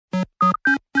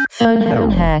Phone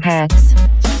hacks.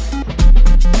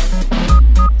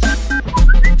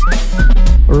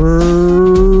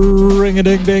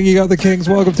 Ring-a-ding-ding, you got the Kings.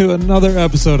 Welcome to another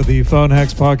episode of the Phone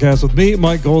Hacks Podcast with me,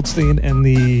 Mike Goldstein, and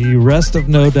the rest of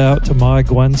No Doubt to my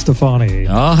Gwen Stefani.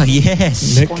 Oh,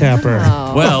 yes. Nick Capper.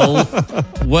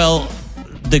 Well,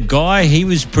 the guy, he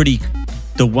was pretty...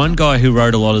 The one guy who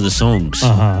wrote a lot of the songs,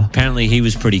 apparently he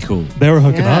was pretty cool. They were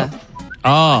hooking up.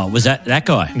 Oh, was that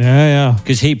guy? Yeah.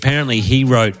 Because he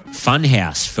wrote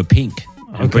Funhouse for Pink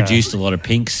and produced a lot of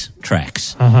Pink's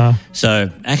tracks. So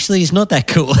actually, he's not that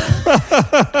cool.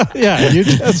 Yeah, you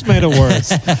just made it worse.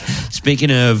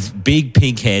 Speaking of big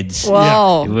Pink heads.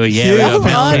 Wow. We got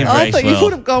Melanie I thought you Bracewell.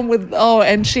 could have gone with,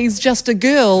 and she's just a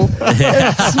girl.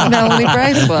 It's Melanie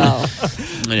Bracewell.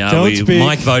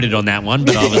 Mike voted on that one,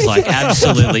 but I was like,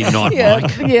 absolutely not,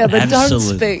 Mike. Yeah, the don't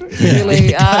speak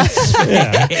really. Yeah.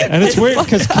 And it's weird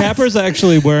because Capper's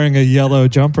actually wearing a yellow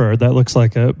jumper that looks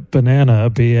like a banana,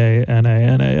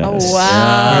 B-A-N-A-N-A-S. Oh,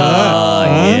 wow.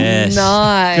 Yes.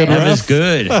 Nice. Good That was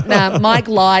good. Now, Mike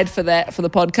lied for the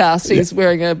podcast. He's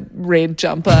wearing a red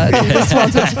jumper.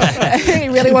 He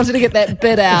really wanted to get that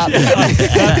bit out.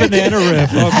 That banana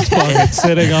riff I was fucking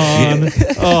sitting on.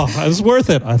 Oh, it was worth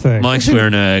it, I think. Mike's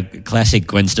wearing a classic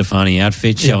Gwen Stefani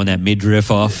outfit, showing that midriff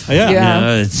off. Yeah. You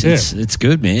know, it's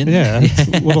good, man. Yeah, it's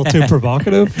a little too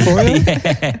provocative for you.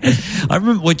 I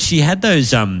remember when she had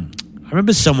those. I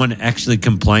remember someone actually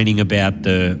complaining about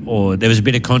there was a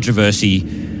bit of controversy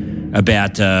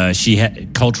about she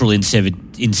had cultural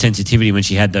insensitivity when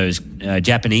she had those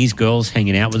Japanese girls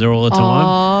hanging out with her all the time.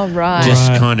 Oh, right. Just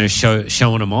kind of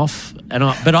showing them off.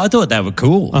 But I thought they were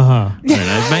cool. I don't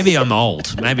know. Maybe I'm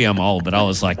old, but I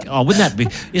was like,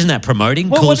 isn't that promoting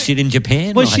cool shit in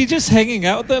Japan? Was she just hanging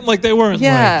out with them? Like they weren't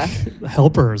like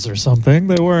helpers or something.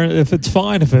 They weren't. If it's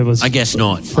fine, if it was, I guess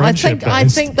not. I think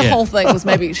the whole thing was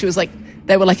maybe she was like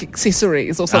they were like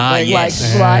accessories or something.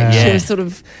 Yes. She was sort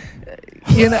of.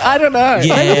 I don't know.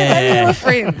 Yeah. Maybe they were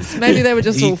friends. Maybe they were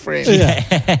just all friends.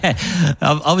 Yeah.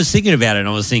 I was thinking about it and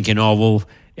I was thinking,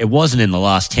 it wasn't in the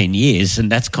last 10 years, and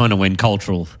that's kind of when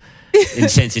cultural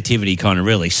insensitivity kind of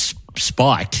really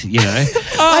spiked, you know.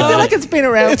 I feel like it's been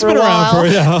around for a while.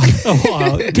 a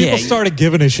while. People started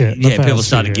giving a shit. People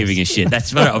started giving a shit.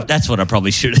 That's what I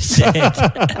probably should have said.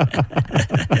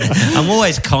 I'm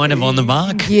always kind of on the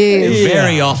mark. Yes.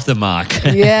 Very off the mark.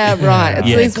 Yeah, right. It's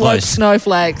these woke close.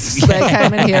 snowflakes. They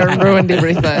came in here and ruined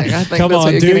everything. I think Come that's on,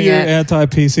 what you're do getting your at.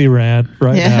 anti-PC rant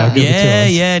right now. Give it to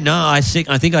us. No, I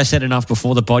think I said enough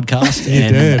before the podcast.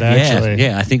 You did, actually.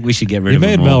 Yeah, I think we should get rid You of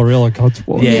made them Mel all. real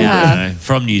uncomfortable. Yeah. I know,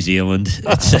 from New Zealand.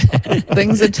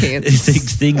 Things are tense.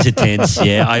 Things are tense.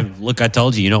 Yeah, I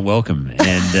told you, you're not welcome,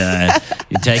 and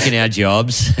you're taking our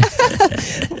jobs.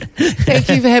 Thank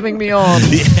you for having me on.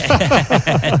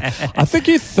 I think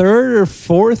you're third or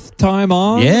fourth time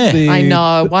on. Yeah. I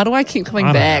know. Why do I keep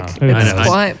coming back? know. It's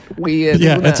quite weird.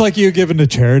 Yeah, isn't it's it? like you giving to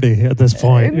charity at this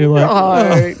point. You're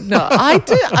like, No, I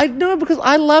do. I know because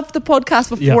I loved the podcast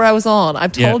before I was on.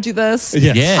 I've told you this.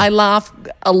 Yes. Yeah. I laugh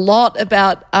a lot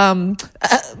about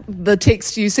the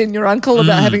text you send your uncle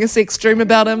about having a sex dream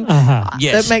about him.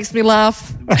 Yes. That makes me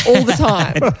laugh all the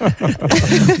time.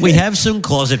 We have some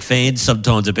closet fans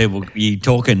sometimes of people, you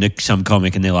talking to some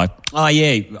comic and they're like, oh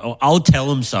yeah, I'll tell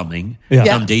them something,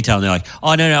 some detail, and they're like,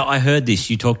 oh no, I heard this,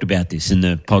 you talked about this in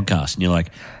the podcast, and you're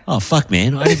like, oh fuck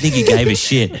man, I didn't think you gave a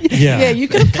shit. Yeah, you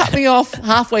could have cut me off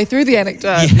halfway through the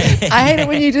anecdote. I hate it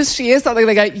when you just share something and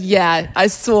they go, yeah, I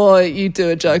saw you do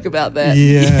a joke about that.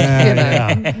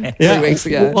 Yeah. 3 weeks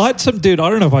ago. Well, I had some dude, I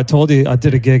don't know if I told you, I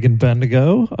did a gig in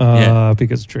Bendigo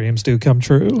because dreams do come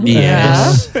true.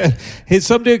 Yes.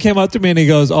 Some dude came up to me and he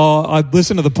goes, I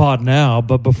listen to the pod now,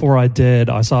 but before I did,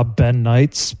 I saw Ben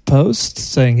Knight's post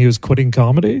saying he was quitting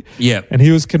comedy. Yeah. And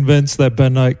he was convinced that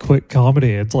Ben Knight quit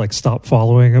comedy and like stopped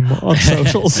following him on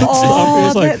socials and stuff. He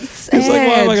was like, that's why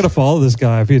am I sad. going to follow this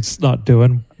guy if he's not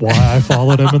doing why I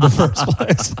followed him in the first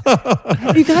place?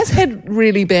 Have you guys had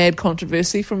really bad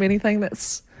controversy from anything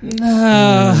that's...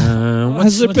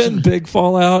 Has there been big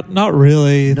fallout? Not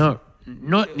really. Not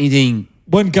anything.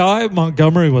 When Guy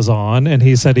Montgomery was on and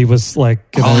he said he was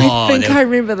like gonna I think I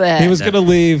remember that. he was going to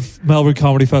leave Melbourne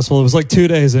Comedy Festival. It was like 2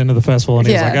 days into the festival and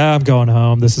he was like, I'm going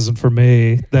home. This isn't for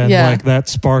me. Then like that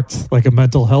sparked like a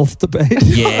mental health debate.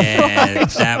 Yeah,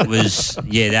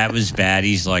 that was bad.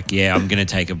 He's like, I'm going to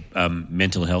take a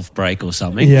mental health break or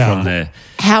something from the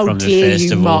How from the dare you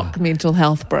festival. mock mental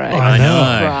health break? I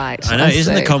know. Right. I know.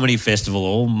 Isn't the see. comedy festival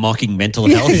all mocking mental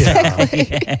health?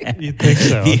 You'd think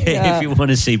so. If you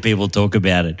want to see people talk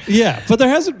about it. Yeah, but there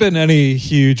hasn't been any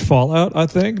huge fallout, I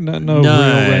think. No real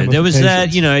ramifications. There was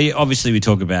that, you know, obviously we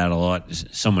talk about it a lot.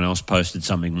 Someone else posted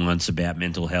something once about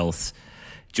mental health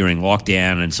during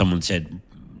lockdown and someone said,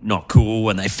 not cool,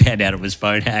 when they found out it was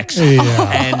phone hacks.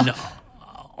 Yeah. And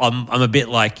I'm a bit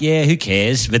like, yeah, who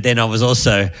cares? But then I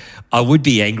would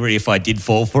be angry if I did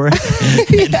fall for it.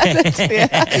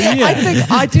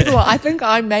 I think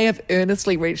I may have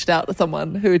earnestly reached out to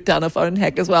someone who had done a phone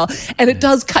hack as well, and it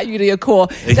does cut you to your core.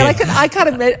 And I can't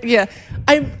imagine.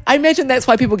 I imagine that's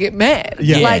why people get mad.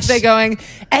 Yeah. Like they're going,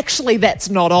 actually, that's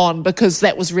not on because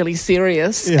that was really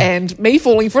serious, and me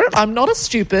falling for it. I'm not a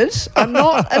stupid. I'm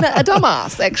not a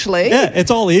dumbass. Actually, yeah,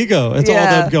 it's all ego. It's all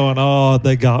them going, oh,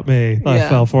 they got me. I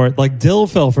fell for it. Like Dill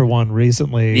fell for one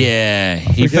recently. Yeah,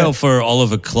 he fell for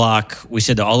Oliver Clark. We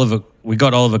said that we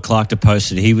got Oliver Clark to post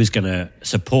that he was going to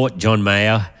support John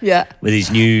Mayer with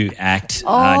his new act,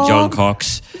 John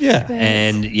Cox. Yeah.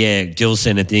 And Jill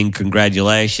sent a thing,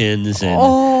 congratulations and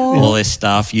all this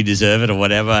stuff, you deserve it or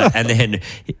whatever. And then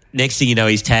next thing you know,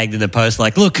 he's tagged in the post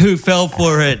like, look who fell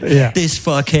for it, this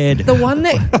fuckhead. The one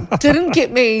that didn't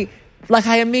get me, like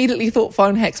I immediately thought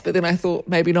phone hacks, but then I thought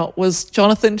maybe not, was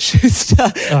Jonathan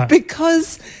Schuster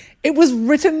because it was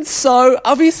written so,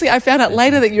 obviously I found out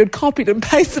later that you had copied and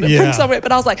pasted it from somewhere,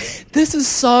 but I was like, this is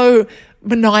so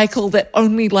maniacal that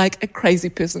only like a crazy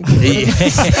person could do.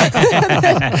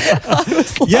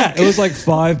 It was like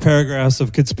 5 paragraphs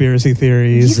of conspiracy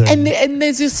theories. And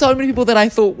there's just so many people that I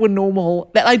thought were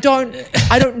normal that I don't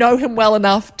know him well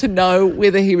enough to know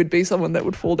whether he would be someone that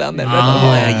would fall down that rabbit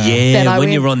hole.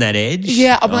 When you're on that edge.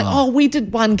 Yeah, I'm like, we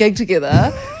did one gig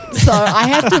together. So I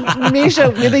have to measure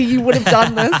whether you would have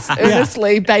done this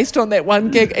earnestly based on that one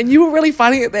gig. And you were really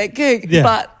funny at that gig. Yeah.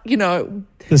 But, you know.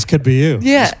 This could be you.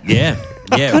 Yeah. Yeah.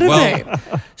 Well,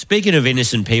 speaking of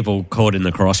innocent people caught in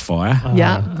the crossfire.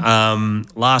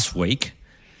 Last week,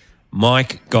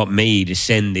 Mike got me to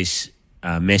send this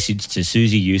message to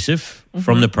Susie Youssef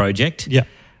from the project. Yeah.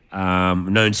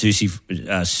 Known Susie.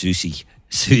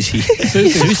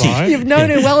 You've known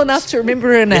her well enough to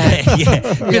remember her name.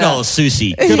 Good old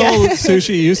Susie. Good old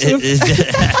Sushi Youssef.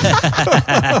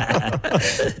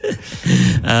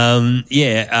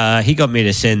 He got me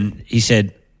to send. He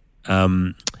said,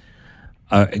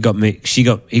 he got me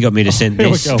to send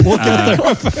this. Here we go. We'll get there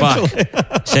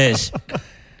eventually. Says,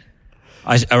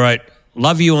 I wrote,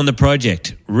 love you on the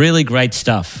project. Really great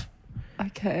stuff.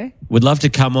 Okay. Would love to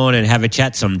come on and have a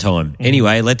chat sometime.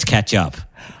 Anyway, let's catch up.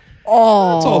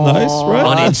 Oh, that's all nice, right?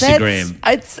 On Instagram.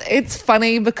 It's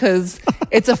funny because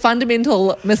it's a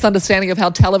fundamental misunderstanding of how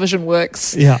television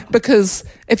works. Yeah. Because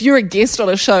if you're a guest on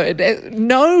a show,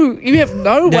 you have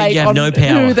no weight on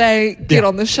who they get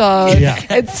on the show. Yeah.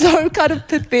 It's so kind of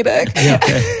pathetic. Yeah.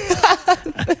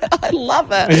 I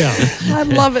love it. Yeah. I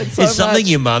love it so much. It's something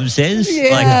your mum says.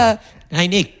 Yeah. Like, hey,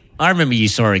 Nick, I remember you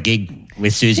saw a gig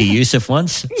with Susie Youssef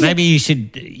once. Maybe you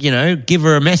should, give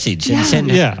her a message and send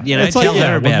her, it's tell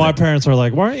her about when my it. parents are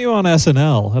like, why aren't you on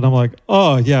SNL? And I'm like,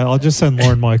 oh, yeah, I'll just send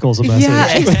Lorne Michaels a message.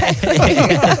 Yeah,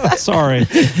 exactly. Sorry.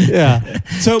 Yeah.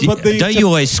 So, Don't you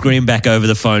always scream back over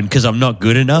the phone because I'm not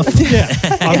good enough? Yeah.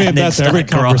 I mean, that's every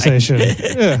conversation.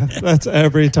 Yeah. That's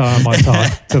every time I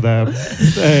talk to them.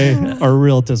 They are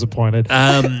real disappointed.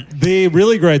 The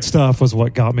really great stuff was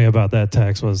what got me about that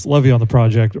text was love you on the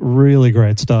project. Really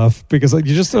great stuff because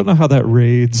you just don't know how that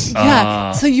reads.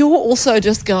 Yeah. So you're also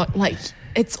just going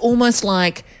it's almost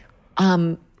like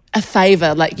a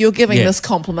favor. Like you're giving this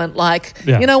compliment. Like,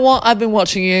 you know what? I've been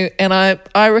watching you and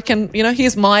I reckon,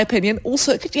 here's my opinion.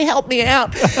 Also, could you help me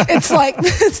out? It's like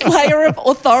this layer of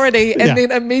authority and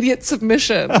then immediate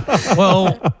submission.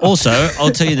 Well, also,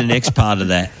 I'll tell you the next part of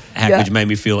that hack, which made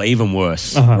me feel even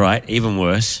worse, right? Even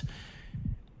worse.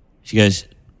 She goes,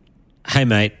 hey,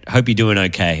 mate, hope you're doing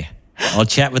okay. I'll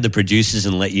chat with the producers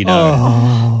and let you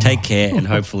know. Take care and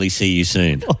hopefully see you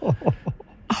soon.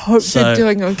 I hope they're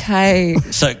doing okay.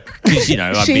 So, because,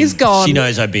 she's gone. She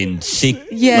knows I've been sick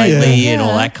lately and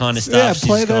all that kind of stuff. Yeah,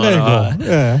 play that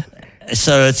angle.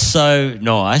 So it's so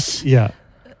nice. Yeah.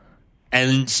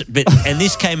 And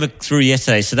this came through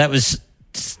yesterday. So that was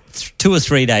 2 or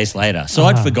 3 days later. So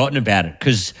I'd forgotten about it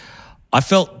because I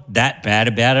felt that bad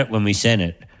about it when we sent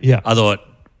it. Yeah. I thought,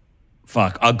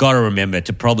 fuck, I've got to remember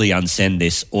to probably unsend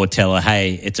this or tell her,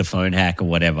 hey, it's a phone hack or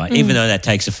whatever, even though that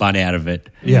takes the fun out of it.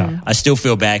 Yeah. I still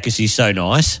feel bad because she's so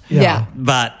nice. Yeah.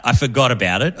 But I forgot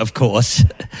about it, of course.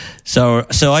 So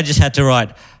I just had to write,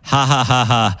 ha, ha, ha,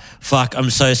 ha, fuck, I'm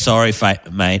so sorry,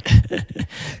 mate.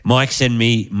 Mike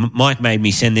made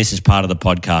me send this as part of the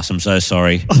podcast. I'm so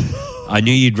sorry. I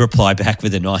knew you'd reply back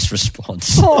with a nice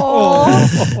response.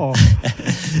 Oh.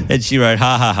 And she wrote,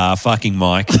 ha, ha, ha, fucking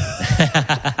Mike.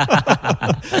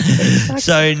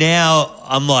 So now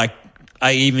I'm like,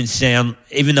 even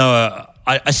though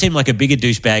I seem like a bigger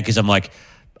douchebag because I'm like,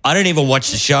 I don't even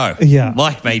watch the show. Yeah.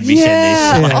 Mike made me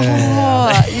send this. Oh,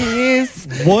 yes.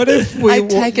 What if we... I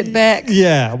take it back.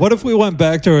 Yeah. What if we went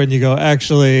back to her and you go,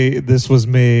 actually, this was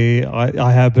me.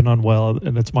 I have been unwell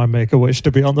and it's my make-a-wish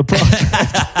to be on the project.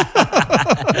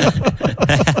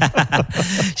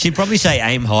 She'd probably say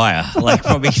aim higher. Like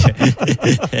probably.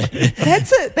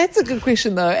 That's a good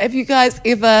question, though. Have you guys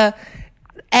ever...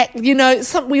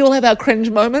 we all have our cringe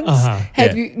moments.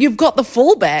 You've got the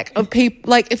fallback of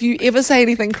people, like if you ever say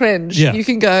anything cringe, you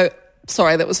can go,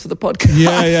 sorry, that was for the podcast.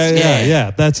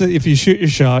 Yeah. That's it. If you shoot your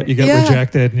shot, you get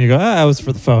rejected and you go, that was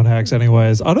for the phone hacks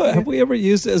anyways. Have we ever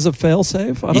used it as a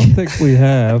fail-safe? I don't think we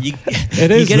have. You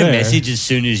get a message as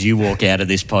soon as you walk out of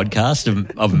this podcast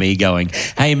of me going,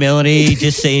 hey, Melanie,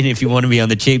 just seeing if you want to be on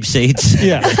the cheap seats.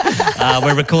 Yeah.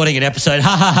 We're recording an episode. Ha,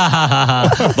 ha, ha, ha, ha,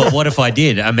 ha. But what if I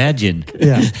did? Imagine.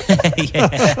 Yeah.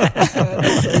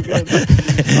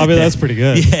 I mean, that's pretty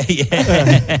good.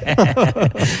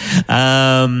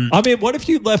 I mean, what if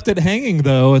you left it hanging,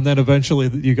 though, and then eventually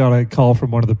you got a call from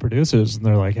one of the producers, and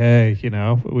they're like, hey,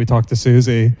 we talked to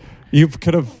Susie. You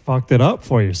could have fucked it up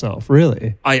for yourself,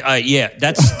 really.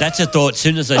 That's a thought. As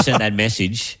soon as I sent that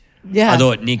message, I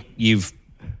thought, Nick, you've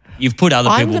put other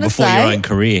people before your own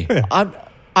career.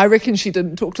 I reckon she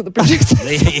didn't talk to the producers.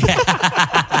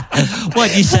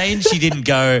 What, you saying she didn't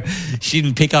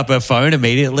pick up her phone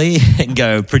immediately and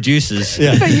go, producers?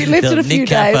 Yeah. But you left it a few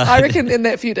days. I reckon in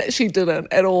that few days she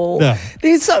didn't at all. Yeah.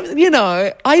 There's I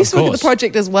used to work at the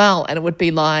project as well, and it would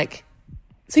be like,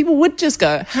 people would just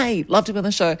go, hey, love to be on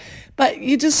the show. But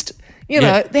you just,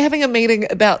 they're having a meeting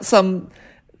about something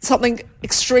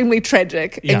extremely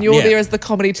tragic, and you're there as the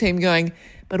comedy team going,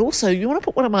 but also, you want to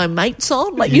put one of my mates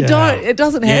on? Like, you don't. It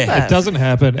doesn't happen. Yeah, it doesn't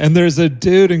happen. And there's a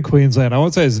dude in Queensland, I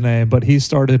won't say his name, but he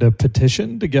started a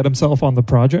petition to get himself on the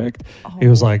project. Oh. He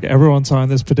was like, everyone sign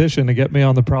this petition to get me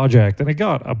on the project. And it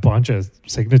got a bunch of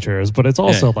signatures, but it's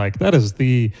also like, that is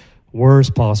the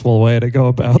worst possible way to go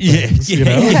about things,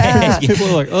 People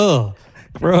are like, oh,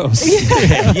 gross.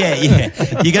 Yeah.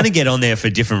 You're going to get on there for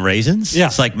different reasons. Yeah.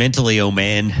 It's like mentally ill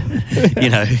man,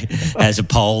 has a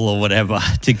poll or whatever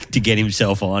to get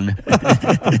himself on.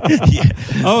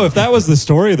 Oh, if that was the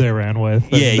story they ran with.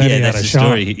 Then that's the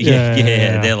story.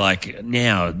 Yeah. They're like,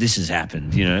 now this has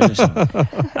happened,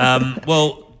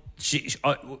 Well,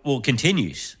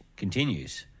 continues.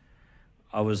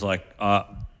 I was like,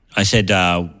 I said,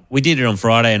 we did it on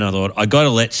Friday, and I thought, I got to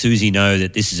let Susie know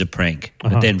that this is a prank,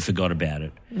 but then forgot about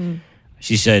it.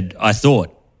 She said, I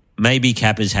thought maybe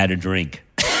Kappa's had a drink.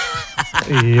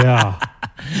 Yeah.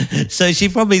 So she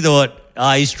probably thought,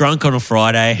 he's drunk on a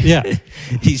Friday. Yeah.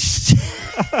 He's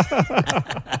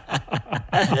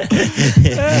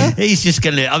just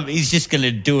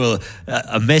gonna do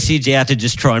a message out to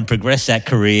just try and progress that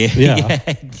career. Yeah.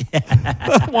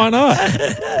 Why not?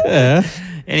 Yeah.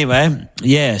 Anyway,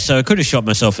 so I could have shot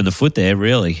myself in the foot there,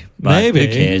 really. But maybe.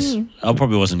 Who cares? I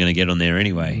probably wasn't going to get on there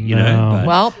anyway, know. But.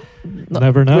 Well,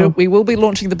 never know. We will be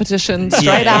launching the petition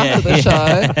straight after the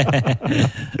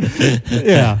show.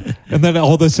 Yeah. And then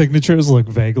all the signatures look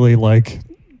vaguely like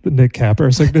the Nick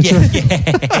Capper signature.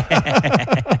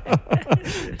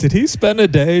 Did he spend a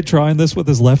day trying this with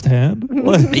his left hand?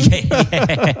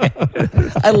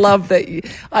 I love that.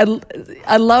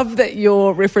 I love that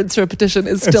your reference to a petition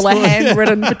is still a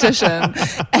handwritten petition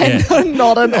and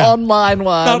not an online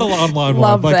one. Not an online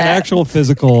one, like an actual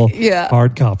physical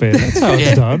hard copy. That's how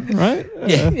it's done, right?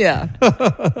 Yeah.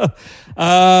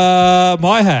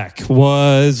 My hack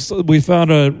was we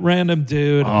found a random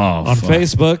dude on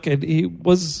Facebook, and he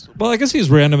was, I guess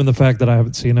he's random in the fact that I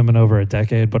haven't seen him in over a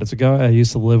decade, but it's a guy I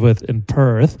used to live with in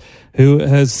Perth who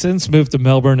has since moved to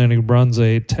Melbourne, and he runs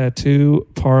a tattoo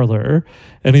parlor,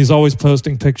 and he's always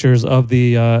posting pictures of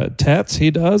the tats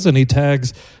he does, and he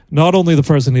tags not only the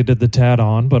person he did the tat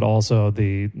on, but also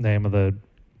the name of the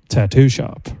tattoo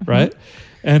shop, right?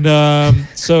 And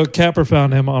so Capper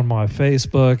found him on my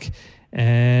Facebook,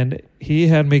 and he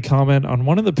had me comment on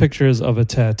one of the pictures of a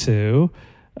tattoo,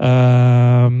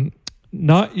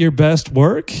 not your best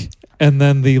work, and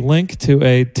then the link to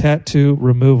a tattoo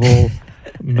removal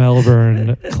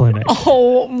Melbourne clinic.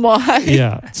 Oh my!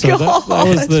 Yeah, so that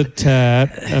was the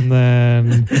tat, and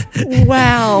then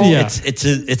wow, yeah, it's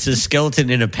a skeleton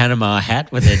in a Panama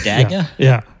hat with a dagger.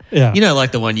 Yeah.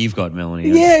 Like the one you've got, Melanie.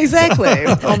 Yeah, exactly.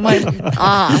 On my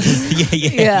ass.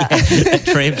 Yeah. A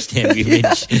tramp stamp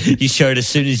you showed as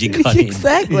soon as you got in.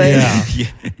 Exactly. Yeah.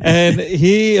 And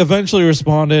he eventually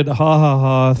responded, ha ha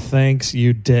ha, thanks,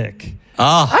 you dick.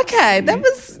 Oh, Okay, that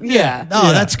was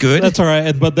that's good. That's all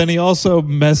right. But then he also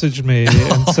messaged me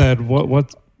and said,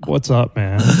 What's up,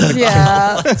 man?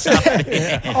 Yeah.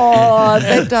 Oh,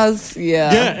 that does.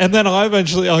 Yeah. Yeah, and then I'll go,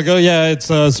 it's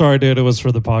sorry, dude, it was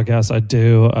for the podcast. I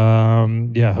do.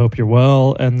 Hope you're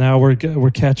well. And now we're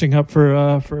catching up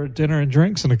for dinner and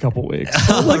drinks in a couple weeks.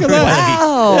 So look at that.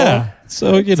 Wow. Yeah.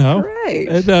 So, great.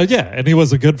 And, and he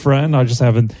was a good friend. I just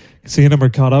haven't seen him or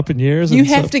caught up in years. You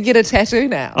have to get a tattoo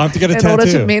now. I have to get a in tattoo.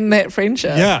 order to mend that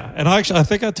friendship. Yeah, and I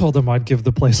think I told him I'd give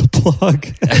the place a plug.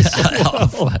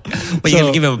 You're going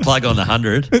to give him a plug on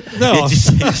 100? No.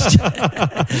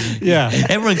 Yeah.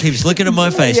 Everyone keeps looking at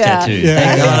my face tattoo. Yeah.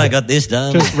 Thank God I got this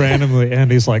done. Just randomly.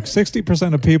 And he's like,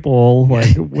 60% of people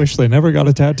wish they never got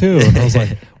a tattoo. And I was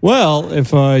like, well,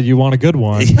 if you want a good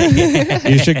one,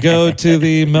 you should go to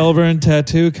the Melbourne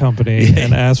Tattoo Company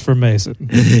and ask for Mason.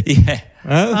 Yeah.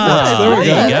 There we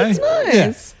go. That's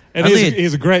nice. Yeah. And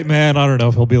he's a great man. I don't know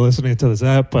if he'll be listening to this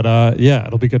app, but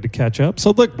it'll be good to catch up.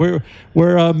 So look,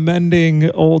 we're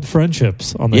mending old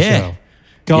friendships on the show.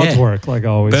 God's work, like I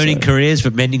always Burning say. careers,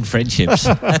 but mending friendships.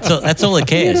 That's all that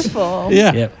cares. Beautiful.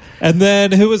 Yeah. Yep. And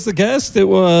then who was the guest? It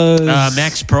was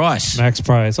Max Price. Max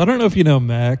Price. I don't know if you know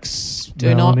Max.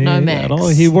 Do not know Max at all.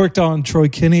 He worked on Troy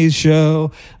Kinney's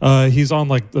show. He's on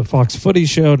the Fox Footy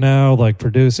show now,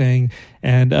 producing,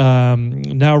 and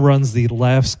now runs the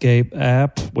Laughscape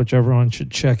app, which everyone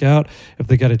should check out if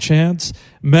they get a chance.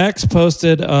 Max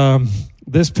posted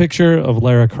this picture of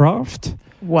Lara Croft.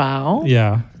 Wow.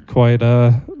 Yeah. Quite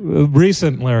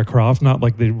recent Lara Croft, not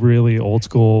like the really old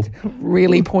school,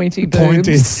 really pointy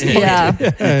boobs. Yeah.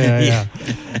 Yeah.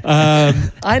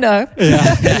 I know.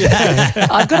 Yeah.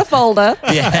 I've got a folder.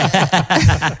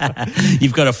 Yeah.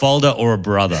 You've got a folder or a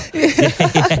brother.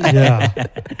 Yeah.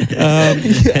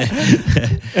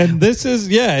 And this is,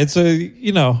 it's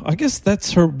I guess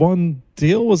that's her one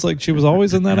deal was she was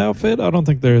always in that outfit. I don't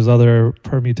think there's other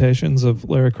permutations of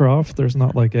Lara Croft. There's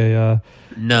not a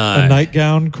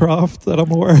nightgown Croft that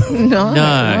I'm aware of. No.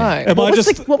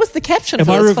 What was the caption for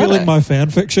this Am I revealing photo? my fan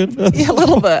fiction? Yeah, a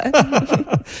little bit.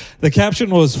 The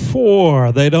caption was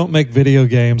they don't make video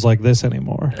games like this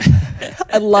anymore.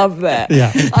 I love that.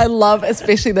 Yeah. I love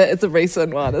especially that it's a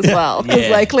recent one as well, because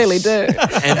they clearly do.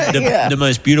 And the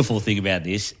most beautiful thing about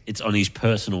this, it's on his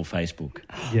personal Facebook.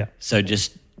 Yeah. So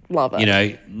just love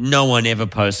it. No one ever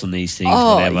posts on these things,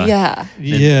 Oh, whatever. yeah.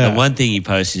 The one thing he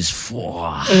posts is,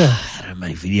 I don't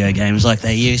make video games like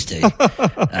they used to.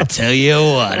 I tell you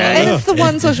what. And it's the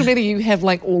one social media you have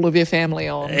all of your family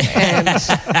on. And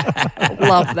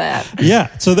love that. Yeah.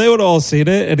 So they would all seen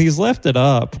it, and he's left it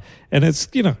up, and it's,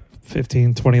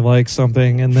 15, 20 likes,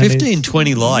 something. And then 15,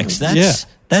 20 likes.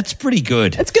 That's pretty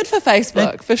good. It's good for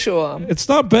Facebook, for sure. It's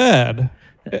not bad.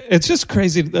 It's just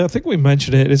crazy. I think we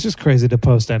mentioned it. It's just crazy to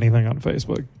post anything on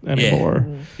Facebook anymore,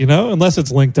 unless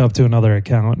it's linked up to another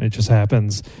account. It just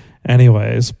happens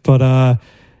anyways. But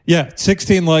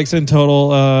 16 likes in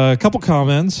total. A couple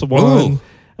comments. One,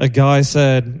 a guy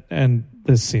said, and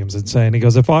this seems insane. He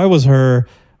goes, if I was her,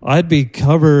 I'd be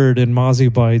covered in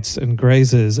Mozzie bites and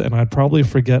grazes, and I'd probably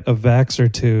forget a vax or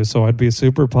two, so I'd be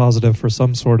super positive for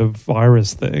some sort of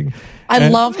virus thing. I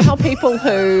love how people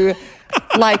who...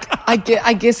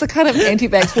 I guess the kind of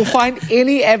anti-vax will find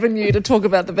any avenue to talk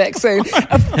about the vaccine.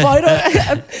 A photo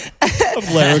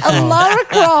of Lara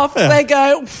Croft. They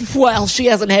go, well, she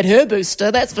hasn't had her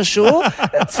booster, that's for sure.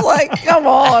 It's come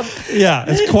on. Yeah,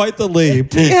 it's quite the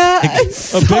leap. Yeah,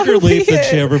 it's a bigger leap than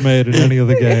she ever made in any of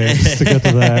the games to get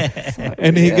to that.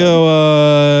 And he'd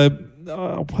go,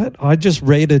 what? I'd just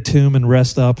raid a tomb and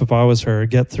rest up if I was her,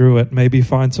 get through it, maybe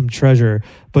find some treasure,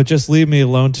 but just leave me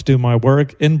alone to do my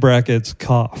work, in brackets,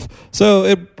 cough. So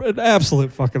an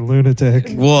absolute fucking lunatic.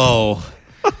 Whoa.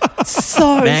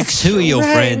 So Max, who are your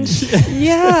friends?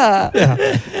 Yeah.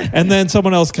 And then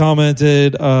someone else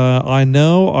commented, I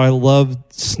know I love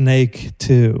Snake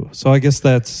too. So I guess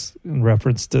that's in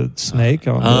reference to Snake.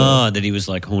 That he was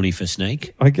horny for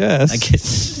Snake? I guess. I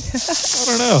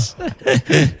don't know.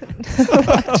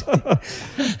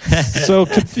 So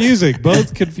confusing.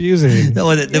 Both confusing.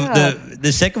 No,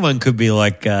 the second one could be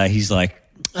he's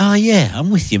oh yeah,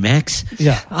 I'm with you, Max.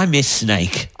 Yeah. I miss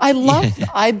Snake.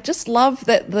 I just love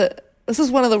that this is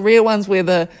one of the rare ones where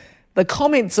the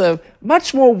comments are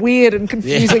much more weird and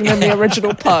confusing than the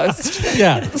original post.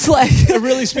 Yeah. It's it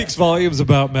really speaks volumes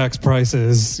about Max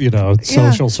Price's,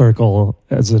 social circle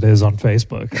as it is on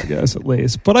Facebook, I guess, at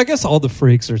least. But I guess all the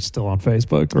freaks are still on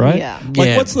Facebook, right? Yeah.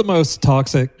 What's the most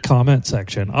toxic comment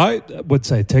section? I would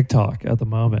say TikTok at the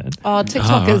moment. Oh,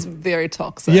 TikTok is very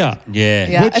toxic. Yeah. Yeah.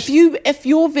 Yeah. If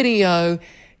your video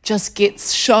just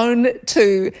gets shown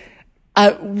to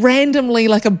randomly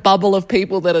like a bubble of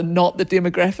people that are not the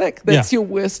demographic. That's your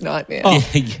worst nightmare. Oh,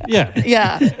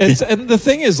 yeah. And the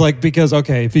thing is, like, because,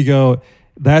 okay, if you go,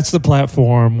 that's the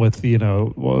platform with,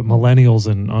 millennials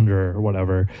and under or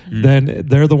whatever, then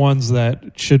they're the ones that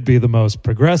should be the most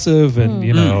progressive and,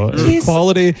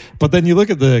 quality. But then you look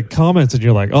at the comments and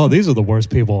you're like, oh, these are the worst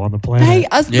people on the planet.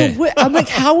 I'm like,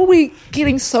 how are we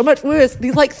getting so much worse?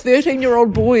 These like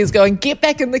 13-year-old boys going, get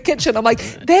back in the kitchen. I'm like,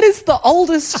 that is the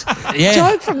oldest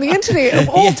joke from the internet of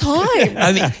all time.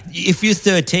 I mean, if you're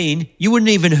 13, you wouldn't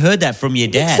even heard that from your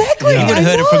dad. Exactly. You would have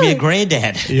heard it from your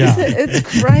granddad. Yeah.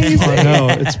 It's crazy. I know.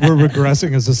 We're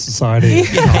regressing as a society in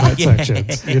comment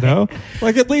sections,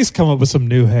 Like, at least come up with some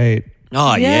new hate.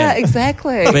 Oh, yeah.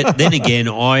 Exactly. But then again,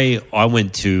 I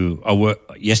went to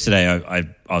yesterday.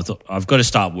 I thought I've got to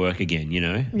start work again,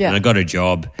 And I got a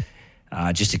job,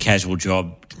 just a casual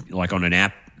job, like on an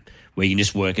app where you can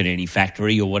just work at any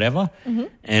factory or whatever. Mm-hmm.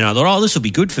 And I thought, this will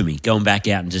be good for me going back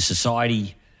out into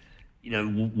society.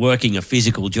 Working a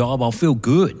physical job, I'll feel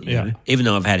good. Even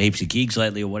though I've had heaps of gigs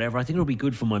lately or whatever, I think it'll be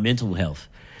good for my mental health.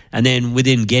 And then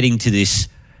within getting to this,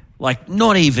 like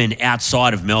not even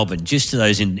outside of Melbourne, just to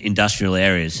those industrial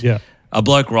areas, a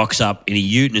bloke rocks up in a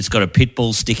ute and it's got a pit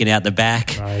bull sticking out the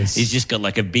back. Nice. He's just got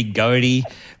like a big goatee.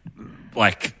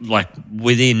 Like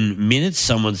within minutes,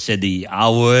 someone said the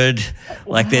R word.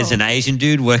 Like there's an Asian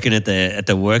dude working at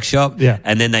the workshop,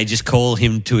 and then they just call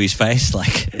him to his face,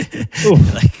 like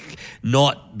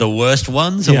not the worst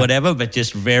ones or whatever, but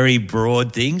just very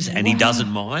broad things, and he doesn't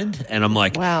mind. And I'm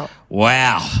like, wow,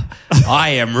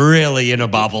 I am really in a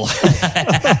bubble.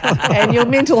 And your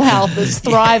mental health is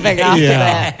thriving after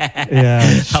that.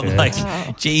 Yeah. I'm like,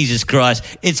 Jesus Christ.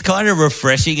 It's kind of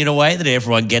refreshing in a way that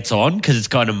everyone gets on because it's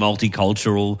kind of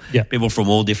multicultural. Yeah. People from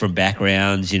all different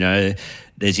backgrounds,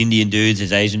 There's Indian dudes,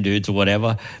 there's Asian dudes or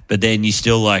whatever. But then you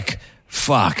still like,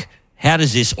 fuck. How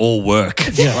does this all work?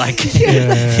 This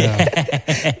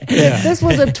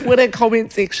was a Twitter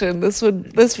comment section. This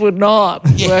would not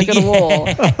work at all.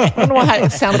 I don't know why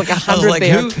it sounded like 100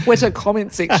 there. Twitter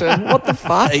comment section. What the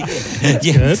fuck?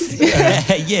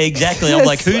 Exactly. I'm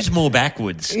like, who's more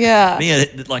backwards?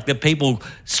 Like the people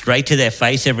straight to their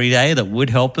face every day that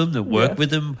would help them, that work with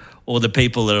them, or the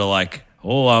people that are like,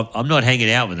 I'm not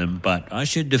hanging out with him, but I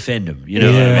should defend him, what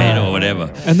I mean, or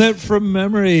whatever. And then from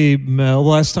memory, Mel,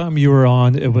 last time you were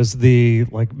on, it was the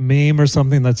like meme or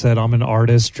something that said, I'm an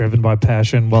artist driven by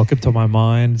passion. Welcome to my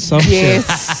mind. Some shit.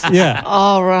 Yeah.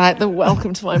 All right. The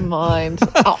welcome to my mind.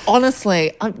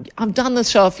 Honestly, I've done this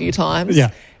show a few times.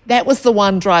 Yeah. That was the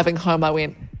one driving home I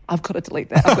went, I've got to delete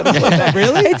that.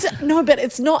 Really? But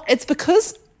it's not. It's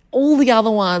because all the other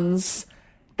ones,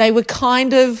 they were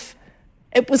kind of...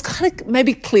 It was kind of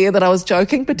maybe clear that I was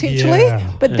joking potentially,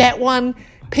 but that one,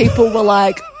 people were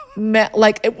like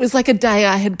it was like a day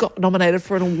I had got nominated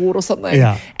for an award or something,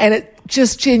 and it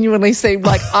just genuinely seemed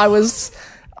like I was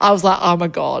like, oh my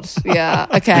God,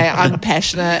 okay, I'm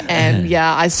passionate and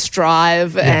I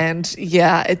strive and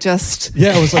it just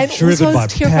it was like driven by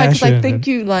terrified because passion. I think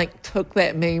you like took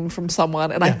that meme from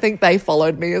someone and I think they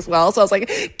followed me as well, so I was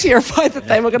like terrified that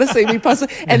they were going to see me post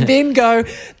it and then go,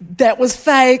 that was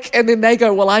fake, and then they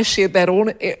go, well, I shared that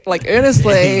like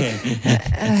earnestly,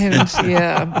 and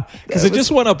because it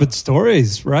just went up in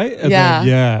stories, right? And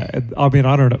then, I mean,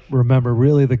 I don't remember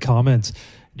really the comments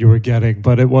you were getting,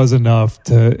 but it was enough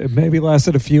to, it maybe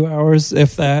lasted a few hours,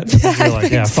 if that. You're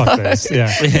like, fuck this.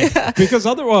 Because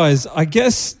otherwise, I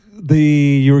guess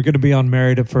you were going to be on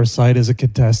Married at First Sight as a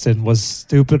contestant was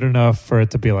stupid enough for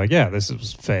it to be like, this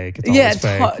is fake. It's always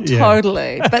fake.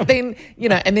 Totally. But then,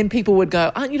 and then people would go,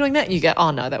 aren't you doing that? And you go,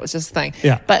 oh no, that was just a thing.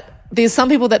 Yeah. But there's some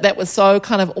people that was so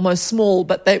kind of almost small,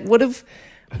 but they would have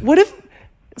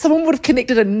someone would have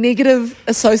connected a negative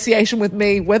association with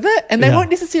me with it, and they won't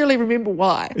necessarily remember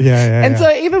why. So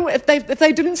even if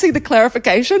they didn't see the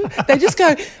clarification, they just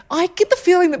go, I get the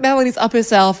feeling that Melanie's up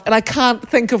herself, and I can't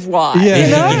think of why.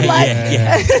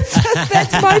 It's just,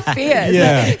 that's my fear.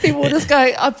 So people will just go,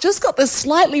 I've just got this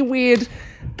slightly weird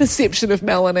perception of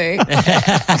Melanie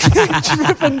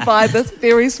driven by this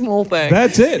very small thing.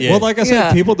 That's it. Well, like I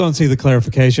said, people don't see the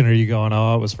clarification, or you going,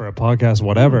 it was for a podcast,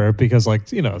 whatever, because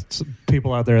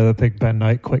people out there that think Ben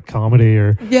Knight quit comedy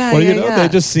or they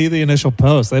just see the initial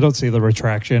post. They don't see the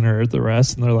retraction or the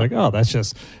rest, and they're like, that's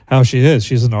just how she is.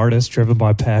 She's an artist driven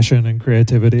by passion and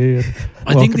creativity, and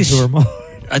welcome to her mind.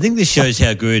 I think this shows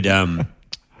how good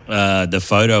the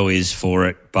photo is for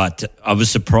it, but I was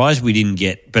surprised we didn't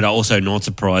get, but also not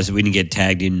surprised that we didn't get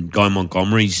tagged in Guy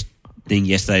Montgomery's thing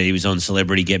yesterday. He was on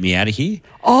Celebrity Get Me Out of Here.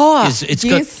 It's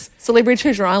got Celebrity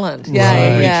Treasure Island.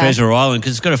 Celebrity Treasure Island,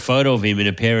 because it's got a photo of him in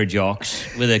a pair of jocks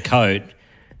with a coat,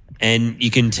 and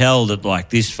you can tell that like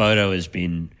this photo has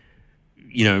been,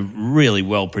 really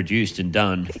well produced and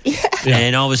done. Yeah.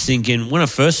 And I was thinking when I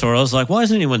first saw it, I was like, why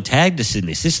hasn't anyone tagged us in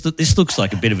this? This looks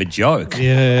like a bit of a joke.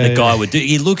 Yeah, the guy would do.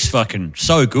 He looks fucking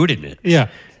so good in it. Yeah,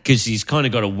 because he's kind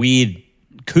of got a weird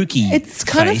kooky. It's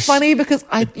kind face. of funny because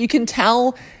you can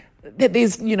tell that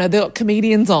there's, they've got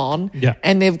comedians on,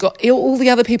 and they've got all the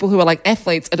other people who are like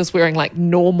athletes are just wearing like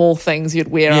normal things you'd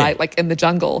wear like in the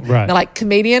jungle. Right. They're like,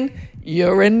 comedian,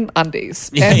 you're in undies,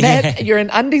 and you're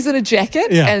in undies and a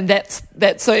jacket, and that's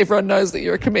so everyone knows that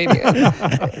you're a comedian.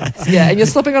 And you're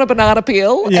slipping on a banana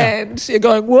peel, and you're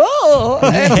going whoa. Well,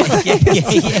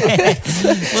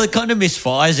 it kind of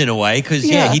misfires in a way because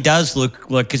he does look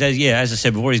like because as I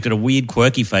said before, he's got a weird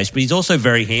quirky face, but he's also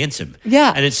very handsome.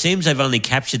 Yeah, and it seems they've only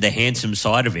captured the handsome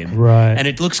side of him, right? And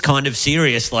it looks kind of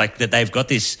serious, like that they've got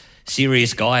this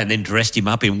serious guy and then dressed him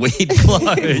up in weird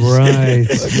clothes. Right.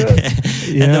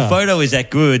 And the photo is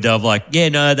that good. I'm like,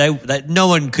 no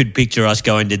one could picture us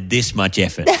going to this much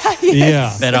effort.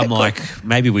 But I'm like,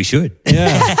 maybe we should.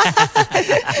 Yeah.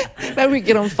 Maybe we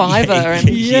get on Fiverr.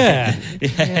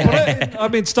 I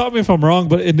mean, stop me if I'm wrong,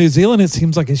 but in New Zealand, it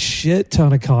seems like a shit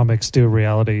ton of comics do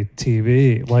reality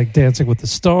TV, like Dancing with the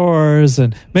Stars,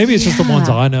 and maybe it's just the ones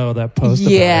I know that post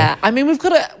about it. I mean,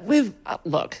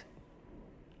 look,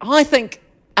 I think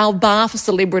our bar for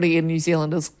celebrity in New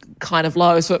Zealand is kind of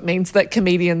low, so it means that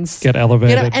comedians get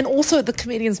elevated. And also the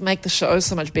comedians make the show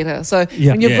so much better. So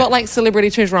when you've got like Celebrity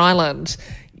Treasure Island,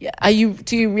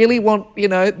 do you really want, the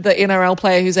NRL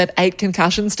player who's had 8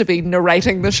 concussions to be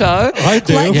narrating the show? I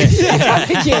do. Yes.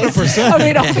 100%. I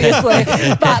mean, obviously.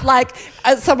 But like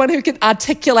as someone who can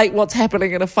articulate what's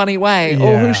happening in a funny way,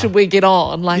 or who should we get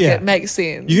on? Like it makes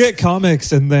sense. You get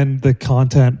comics and then the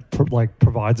content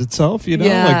provides itself, like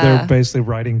they're basically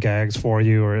writing gags for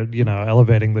you or,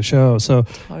 elevating the show. So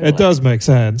it does make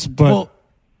sense. But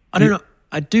I don't know.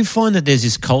 I do find that there's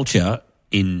this culture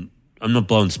I'm not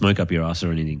blowing smoke up your ass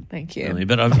or anything. Thank you. Really,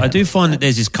 but I do find that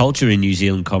there's this culture in New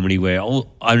Zealand comedy where,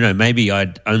 I don't know, maybe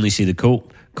I'd only see the cool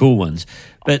ones.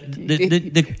 But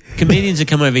the comedians that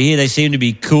come over here, they seem to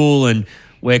be cool and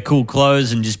wear cool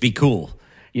clothes and just be cool.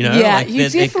 You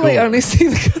definitely cool. only see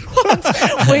the good ones.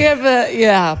 We have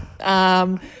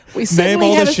we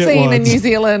certainly have a scene in New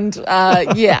Zealand.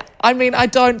 I mean, I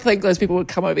don't think those people would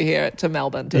come over here to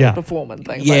Melbourne to perform and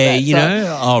things like that.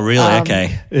 Yeah, Oh, really?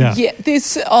 Okay. Yeah.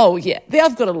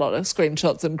 They've got a lot of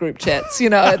screenshots and group chats.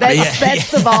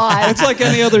 That's the vibe. It's like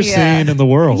any other scene in the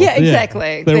world. Yeah,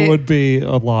 exactly. There would be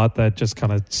a lot that just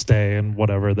kind of stay in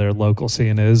whatever their local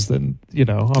scene is. Then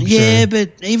I'm sure.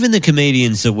 But even the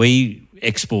comedians that we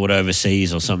export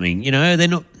overseas or something, they're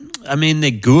not. I mean,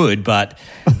 they're good, but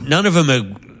none of them are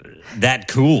that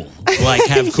cool. Like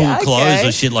have cool clothes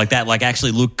or shit like that. Like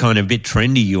actually look kind of a bit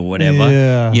trendy or whatever.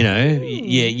 Yeah.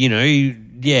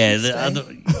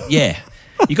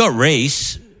 You got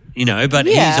Reese, but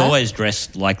he's always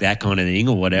dressed like that kind of thing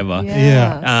or whatever.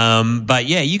 But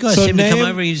you guys seem to come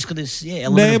over and you just got this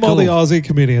element name of cool. all the Aussie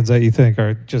comedians that you think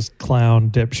are just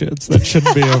clown dipshits that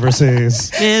shouldn't be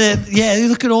overseas.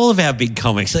 Look at all of our big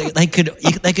comics. You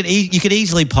could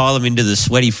easily pile them into the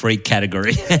sweaty freak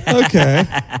category. Okay,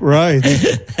 right.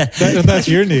 That's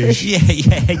your niche.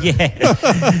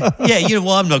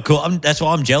 Well, I'm not cool. That's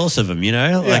why I'm jealous of them.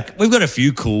 Like we've got a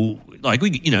few cool. Like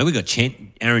we got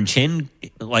Aaron Chen.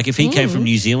 Like if he came from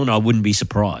New Zealand, I wouldn't be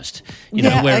surprised.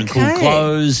 Wearing cool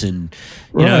clothes and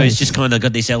it's just kind of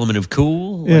got this element of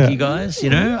cool. Like you guys,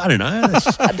 I don't know.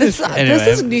 This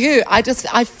is new.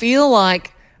 I feel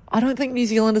like I don't think New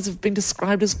Zealanders have been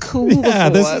described as cool before.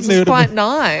 This is quite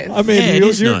nice. I mean,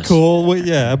 you're nice. Cool.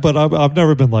 Well, but I've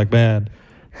never been like, man,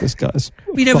 this guy's.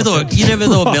 You never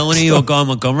thought Melanie or Guy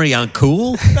Montgomery aren't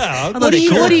cool? No. What do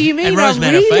you mean? And Rose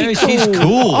Matafeo, she's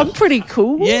cool. I'm pretty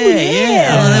cool.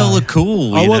 Yeah. They all look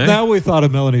cool. Well, now we thought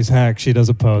of Melanie's hack. She does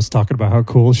a post talking about how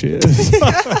cool she is.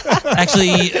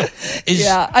 Actually,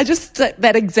 I just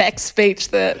that exact speech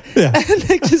that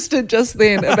Nick just did just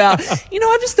then about.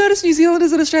 I've just noticed New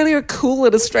Zealanders in Australia are cool,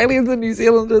 and Australians and New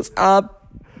Zealanders are.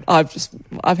 I've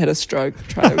had a stroke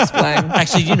trying to explain.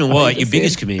 Actually, you know what? Your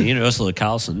biggest comedian, Ursula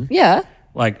Carlson. Yeah.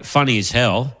 Like, funny as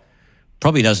hell,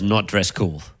 probably does not dress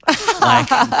cool. Like,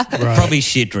 probably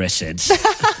shit dress sense.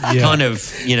 Kind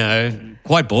of,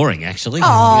 quite boring, actually.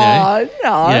 Oh,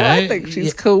 no, I think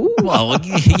she's cool. Well, but,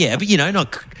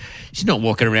 she's not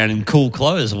walking around in cool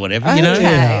clothes or whatever,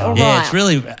 Okay, all right. It's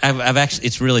really,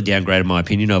 it's really downgraded my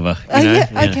opinion of her.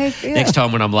 Next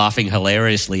time when I'm laughing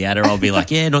hilariously at her, I'll be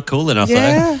like, not cool enough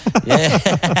though.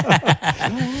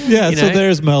 So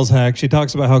there's Mel's hack. She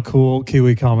talks about how cool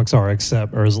Kiwi comics are,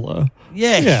 except Ursula.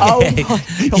 Yeah. Oh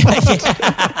my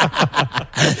God.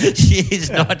 She is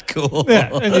not cool.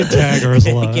 Yeah, and you tag her as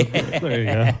a lot. There you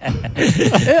go.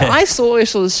 I saw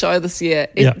Ursula's show this year.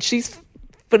 She's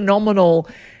phenomenal.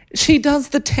 She does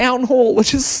the town hall,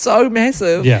 which is so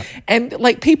massive. Yeah. And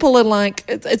like people are like,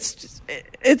 it's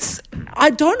I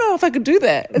don't know if I could do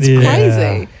that. It's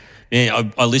crazy. Yeah,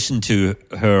 I listened to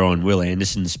her on Will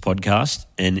Anderson's podcast,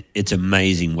 and it's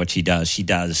amazing what she does. She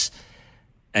does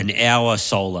an hour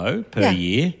solo per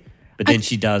year, but then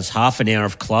she does half an hour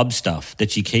of club stuff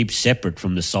that she keeps separate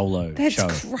from the solo show.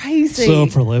 That's crazy. So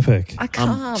prolific. I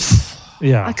can't.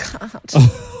 I can't.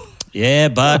 Yeah,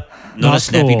 but not a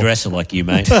snappy dresser like you,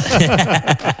 mate. She doesn't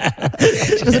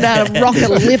know how to rock a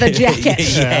leather jacket.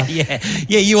 Yeah,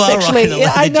 you are Sexually, rocking a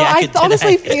leather jacket. I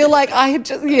honestly today. feel like I had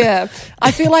just,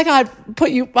 I feel like I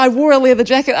wore a leather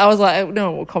jacket. I was like, no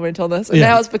one will comment on this. And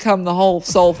now it's become the whole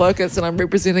sole focus, and I'm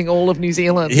representing all of New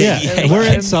Zealand.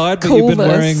 We're inside, but you've been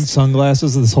wearing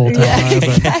sunglasses this whole time. Yeah,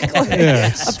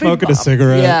 exactly. Smoking a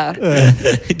cigarette. Yeah.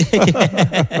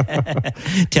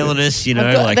 Telling us,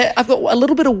 I've got a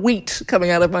little bit of wheat coming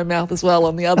out of my mouth as well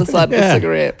on the other side of the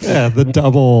cigarette. Yeah,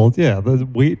 the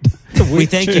wheat. We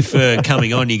thank you for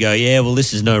coming on. You go, well,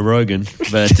 this is no Rogan,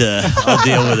 but I'll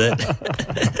deal with it.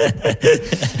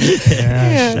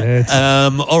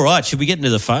 All right, should we get into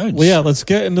the phones? Well, yeah, let's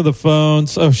get into the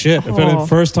phones. Oh, shit. If any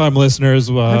first-time listeners,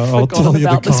 I'll tell you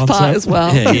the concept. This part as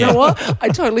well. You know what? I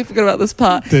totally forgot about this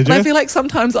part. Did you? I feel like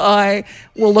sometimes I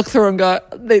will look through and go,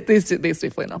 there's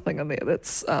definitely nothing in there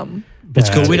that's... It's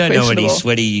cool. We don't know any questionable.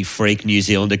 Sweaty freak New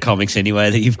Zealander comics anyway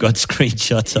that you've got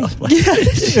screenshots of.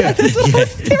 That's what I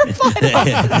was terrified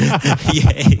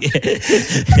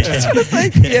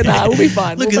of. We'll be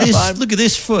fine. Look at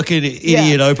this fucking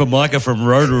idiot open micer from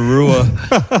Rotorua.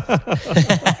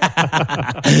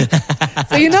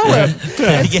 So you know him.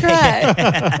 That's great.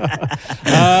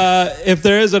 If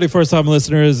there is any first-time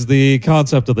listeners, the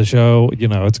concept of the show,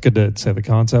 it's good to say the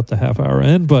concept a half hour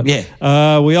in, but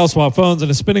we all swap phones,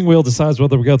 and a spinning wheel decides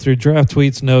whether we go through draft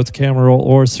tweets, notes, camera roll,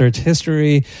 or search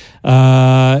history.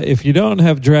 If you don't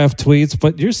have draft tweets,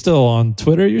 but you're still on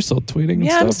Twitter, you're still tweeting and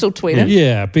stuff? I'm still tweeting.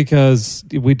 Yeah, because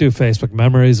we do Facebook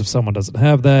memories if someone doesn't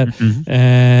have that. Mm-hmm.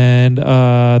 And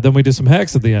then we do some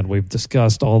hacks at the end. We've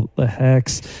discussed all the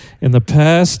hacks in the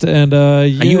past. And Are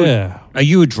you a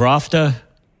drafter?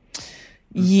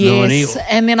 Yes,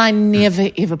 and then I never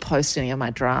ever post any of my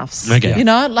drafts. Okay.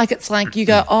 It's like you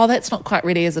go, oh, that's not quite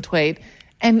ready as a tweet.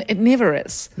 And it never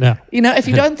is. No. If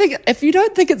you don't think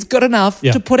it's good enough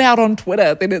to put out on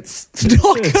Twitter, then it's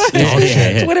not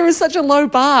good. Twitter is such a low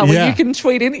bar when you can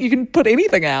tweet you can put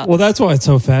anything out. Well, that's why it's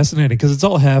so fascinating, because it's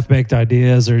all half-baked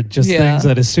ideas or just things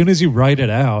that as soon as you write it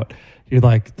out, you're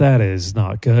like, that is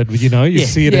not good. You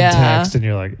see it in text and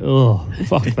you're like, oh,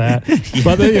 fuck that.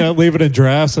 But then, leave it in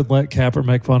drafts and let Capper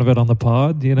make fun of it on the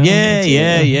pod,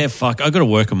 Yeah, fuck. I've got to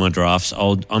work on my drafts.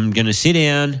 I'm going to sit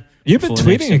down. You've been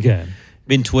tweeting again.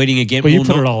 Been tweeting again. But you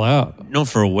put it all out. Not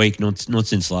for a week, not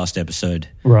since last episode.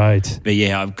 Right. But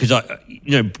yeah, because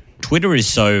Twitter is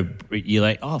so, you're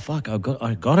like, oh, fuck, I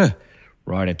got to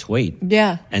write a tweet.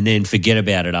 Yeah. And then forget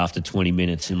about it after 20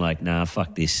 minutes and like, nah,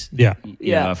 fuck this. Yeah.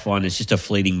 I find it's just a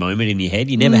fleeting moment in your head.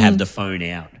 You never have the phone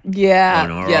out. Yeah.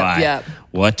 Going, all right,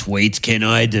 what tweets can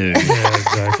I do? Yeah,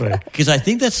 exactly. Because I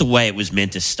think that's the way it was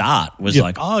meant to start, was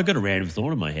like, oh, I got a random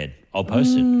thought in my head. I'll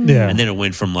post it. Yeah. And then it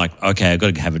went from like, okay, I've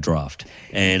got to have a draft.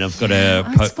 And I've got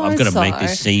to make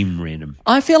this seem random.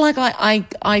 I feel like I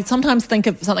sometimes think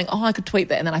of something, I could tweet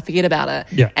that, and then I forget about it.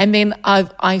 Yeah. And then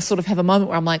I sort of have a moment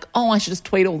where I'm like, I should just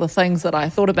tweet all the things that I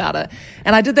thought about it.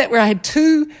 And I did that where I had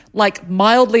two like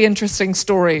mildly interesting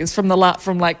stories from the last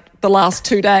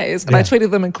 2 days, and I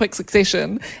tweeted them in quick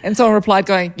succession, and someone replied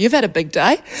going, "You've had a big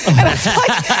day." And I was like,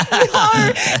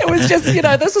 no, it was just,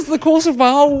 this is the course of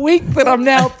my whole week that I'm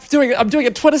doing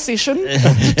a Twitter session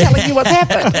telling you what's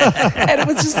happened. And it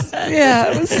was just,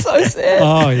 it was so sad.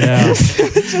 Oh, yeah. It was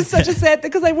just such a sad thing,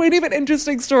 because they weren't even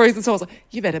interesting stories, and so I was like,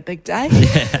 "You've had a big day."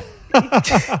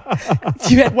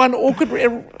 You had one awkward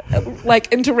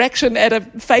interaction at a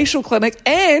facial clinic,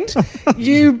 and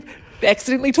you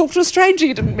accidentally talked to a stranger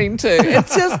you didn't mean to.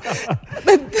 It's just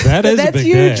that's a big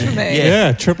huge day for me.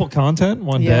 Yeah, triple content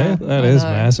one day. That is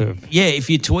massive. Yeah, if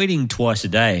you're tweeting twice a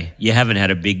day, you haven't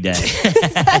had a big day.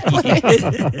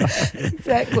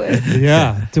 Exactly.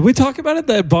 Yeah. Did we talk about it?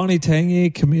 That Bonnie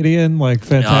Tangy comedian,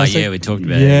 fantastic. Oh yeah, we talked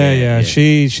about it. Yeah.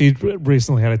 She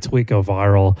recently had a tweet go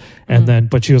viral, and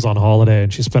but she was on holiday,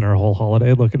 and she spent her whole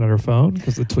holiday looking at her phone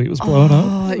because the tweet was blown up.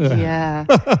 Oh yeah.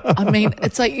 I mean,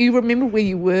 it's like you remember where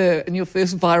you were in your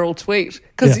first viral tweet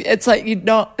because it's like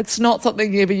it's not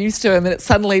something you're ever used to, and then it's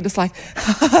suddenly just like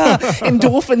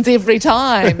endorphins every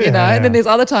time, you know. And then there's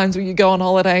other times where you go on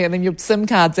holiday and then your SIM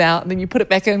card's out and then you put it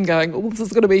back in going, oh, this is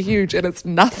going to be huge, and it's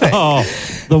nothing. Oh,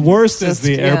 the worst is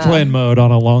the airplane mode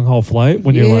on a long haul flight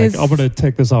when you're like, I'm going to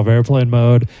take this off airplane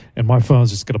mode and my phone's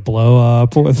just going to blow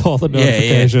up with all the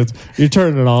notifications. You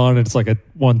turn it on and it's like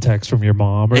one text from your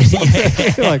mom or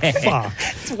something. You're like, fuck.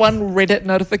 It's one Reddit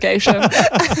notification.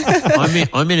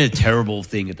 I'm in a terrible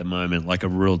thing at the moment, like a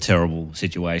real terrible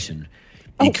situation.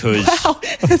 Because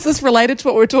is this related to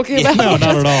what we're talking about? No,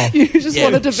 not at all. You just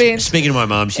wanted to vent. Speaking of my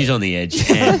mum, she's on the edge.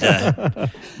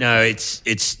 And no,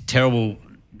 it's terrible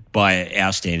by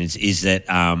our standards. Is that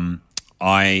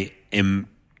I am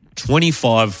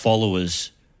 25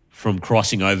 followers from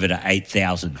crossing over to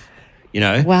 8,000. You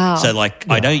know, wow. So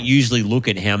I don't usually look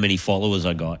at how many followers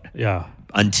I got. Yeah.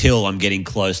 Until I'm getting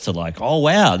close to like, oh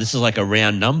wow, this is like a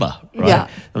round number, right? Yeah.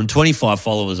 I'm 25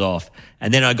 followers off,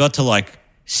 and then I got to like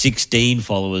 16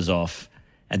 followers off,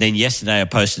 and then yesterday I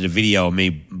posted a video of me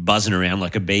buzzing around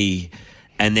like a bee,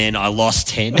 and then I lost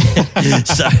 10.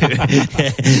 So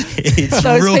it's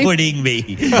ruining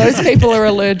me. Those people are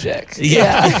allergic.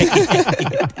 Yeah.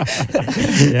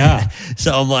 Yeah.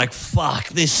 So I'm like, fuck,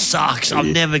 this sucks.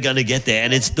 I'm never going to get there.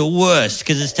 And it's the worst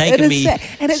because it's taken me. Sad.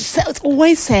 And it's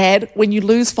always sad when you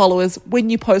lose followers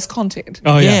when you post content.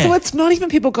 Oh, yeah. So it's not even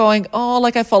people going, oh,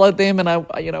 like I followed them and I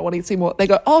want to see more. They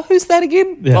go, oh, who's that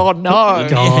again? Yeah. Oh, no.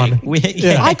 Gone.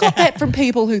 Yeah. I got that from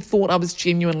people who thought I was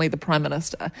genuinely the Prime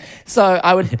Minister. So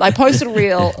I posted a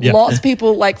reel. Yeah. Lots of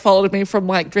people followed me from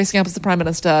dressing up as the Prime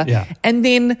Minister. Yeah. And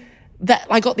then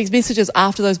I got these messages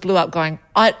after those blew up going,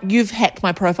 you've hacked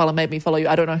my profile and made me follow you.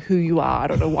 I don't know who you are. I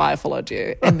don't know why I followed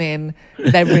you. And then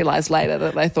they realised later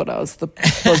that they thought I was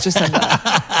just in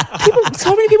the...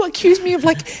 So many people accused me of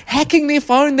hacking their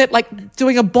phone, that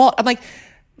doing a bot. I'm like,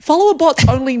 follower bots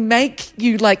only make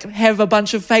you have a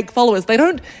bunch of fake followers. They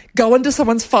don't go into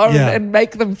someone's phone and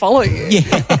make them follow you.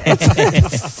 Yeah.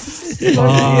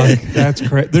 That's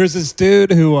great. There's this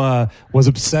dude who was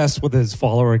obsessed with his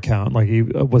follower account. He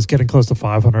was getting close to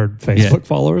 500 Facebook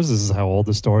followers. This is how old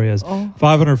the story is.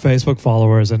 500 Facebook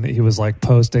followers, and he was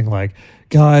posting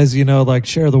guys,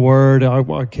 share the word.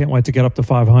 I can't wait to get up to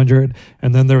 500.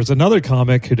 And then there was another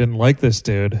comic who didn't like this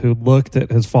dude who looked at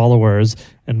his followers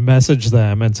and messaged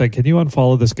them and said, can you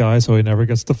unfollow this guy so he never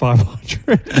gets to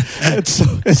 500? And so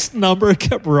his number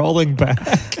kept rolling back.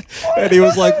 And he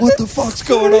was like, what the fuck's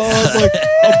going on?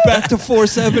 I'm back to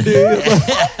 470.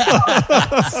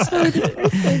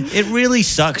 It really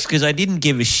sucks because I didn't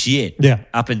give a shit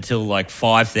up until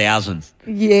 5,000.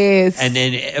 Yes. And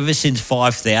then ever since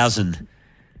 5,000,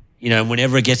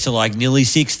 whenever it gets to nearly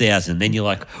 6,000, then you're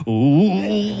like,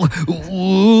 ooh.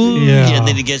 Yeah. And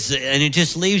then it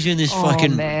just leaves you in this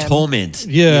fucking torment.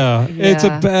 Yeah. It's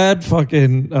a bad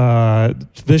fucking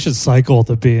vicious cycle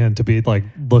to be in, to be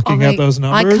looking at those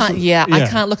numbers. I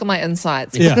can't look at my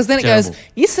insights because then it goes,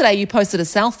 yesterday you posted a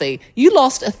selfie, you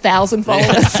lost 1,000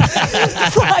 followers.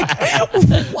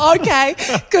 It's okay,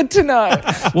 good to know.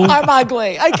 I'm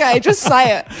ugly. Okay, just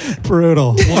say it.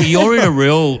 Brutal. Well, you're in a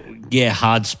real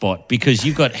hard spot because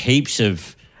you've got heaps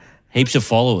of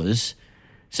followers,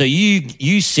 so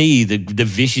you see the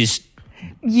vicious.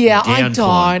 Yeah,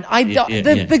 downfall. I don't.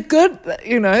 The good,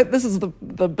 this is the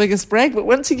biggest brag, but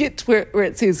once you get to where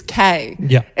it says K,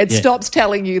 it stops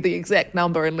telling you the exact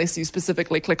number unless you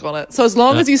specifically click on it. So as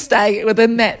long as you stay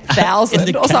within that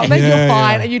 1,000 or something, you're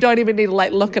fine, and you don't even need to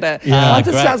look at it. Once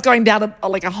it starts going down to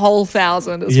a whole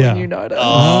 1,000 is when you notice.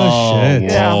 Oh shit!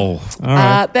 Yeah. All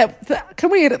right. Can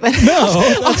we edit that?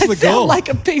 No, that's the goal. Like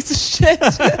a piece of shit.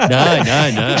 No.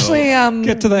 Actually,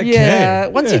 get to that K. K.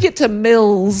 Once you get to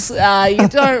mils, you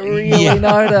don't really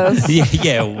notice.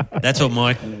 Yeah. That's what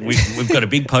we've got a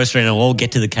big poster and we'll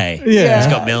get to the K. Yeah. It's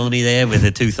got Melanie there with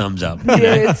her 2 thumbs up.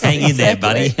 Hang in there,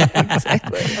 buddy.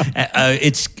 Exactly.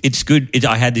 It's good.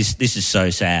 I had this. This is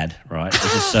so sad, right?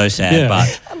 This is so sad,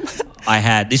 but I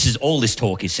had this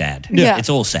talk is sad. Yeah. It's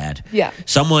all sad. Yeah.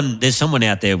 There's someone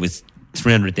out there with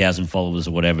 300,000 followers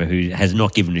or whatever who has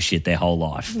not given a shit their whole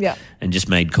life. Yeah. And just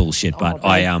made cool shit. But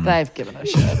they've given a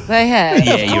shit. They have.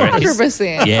 Yeah, you reckon?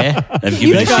 100%. Yeah, they've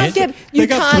given a shit. They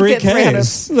got 3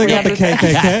 Ks. They got the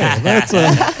KKK.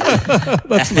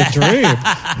 That's the dream.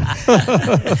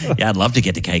 Yeah, I'd love to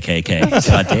get the KKK.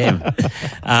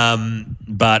 Goddamn.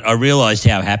 But I realised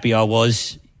how happy I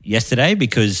was yesterday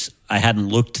because I hadn't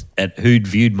looked at who'd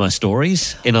viewed my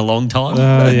stories in a long time.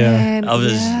 Man, I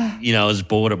was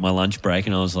bored at my lunch break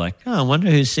and I was like, I wonder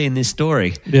who's seen this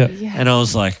story. Yeah. And I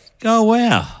was like, oh,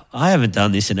 wow. I haven't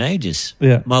done this in ages.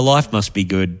 Yeah. My life must be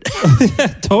good.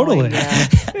 Totally.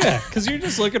 Yeah, because you're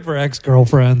just looking for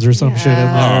ex-girlfriends or some shit in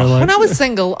there. When I was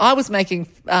single, I was making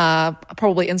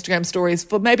probably Instagram stories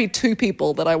for maybe 2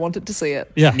 people that I wanted to see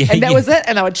it. Yeah. And that was it.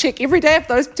 And I would check every day if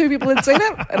those 2 people had seen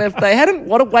it. And if they hadn't,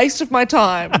 what a waste of my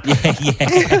time.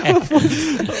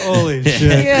 Holy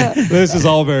shit. Yeah. This is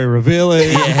all very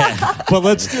revealing. But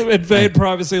let's invade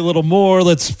privacy a little more.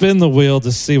 Let's spin the wheel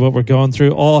to see what we're going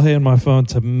through. I'll hand my phone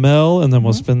to Mel, and then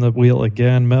we'll spin the wheel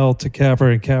again. Mel to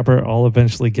Capper, and Capper, I'll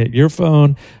eventually get your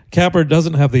phone. Capper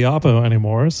doesn't have the Oppo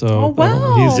anymore, so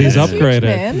he's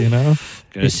upgraded, huge,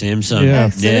 Go to Samsung. Yeah.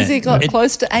 As soon as he got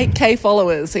close to 8K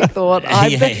followers, he thought,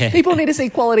 people need to see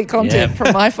quality content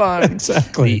from my phone.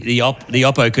 Exactly. The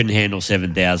Oppo couldn't handle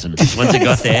 7,000. Once it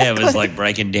got there, it was like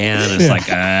breaking down. It's like,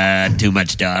 too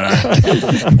much data.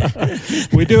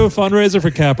 We do a fundraiser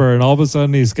for Capper, and all of a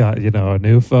sudden he's got, a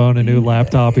new phone, a new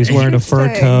laptop. He's wearing a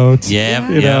fur coat.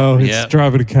 He's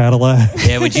driving a Cadillac.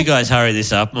 Yeah, would you guys hurry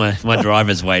this up? My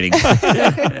driver's waiting.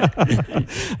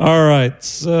 All right,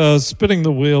 so spinning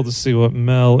the wheel to see what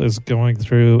Mel is going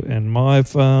through in my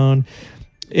phone.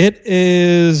 It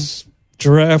is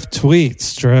draft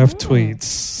tweets.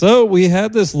 So we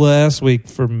had this last week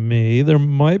for me. There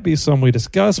might be some we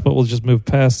discussed, but we'll just move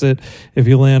past it if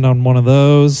you land on one of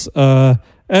those. And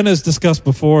as discussed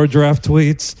before, draft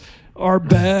tweets are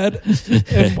bad.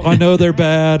 And I know they're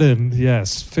bad, and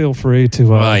yes, feel free to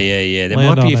there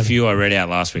might be a few I read out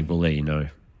last week. We'll let you know.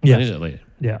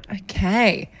 Yeah.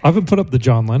 Okay. I haven't put up the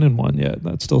John Lennon one yet.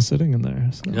 That's still sitting in there.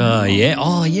 So. Oh,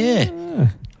 yeah.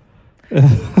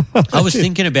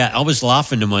 I was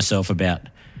laughing to myself about,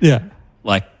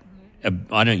 like,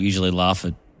 I don't usually laugh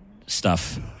at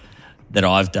stuff that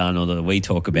I've done or that we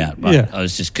talk about, but I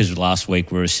was just, because last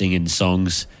week we were singing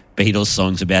Beatles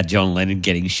songs about John Lennon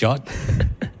getting shot.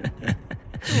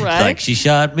 Right. Like, she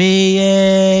shot me,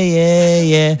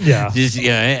 yeah. Just,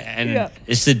 and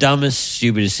it's the dumbest,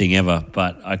 stupidest thing ever,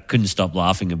 but I couldn't stop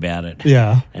laughing about it.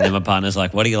 Yeah. And then my partner's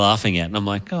like, what are you laughing at? And I'm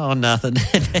like, oh, nothing.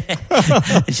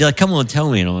 And she's like, come on,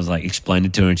 tell me. And I was like, explain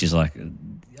it to her, and she's like,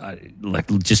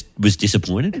 just was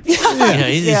disappointed. The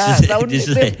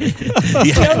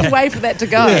only way for that to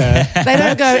go. They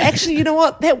don't go, actually, you know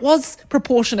what? That was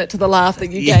proportionate to the laugh that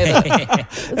you gave it.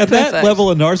 And that level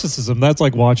of narcissism, that's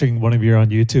like watching one of your on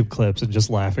YouTube clips and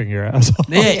just laughing your ass off.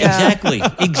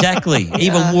 Exactly.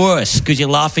 Even worse, because you're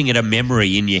laughing at a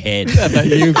memory in your head. That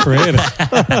you created.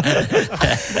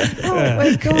 Oh,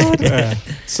 my God.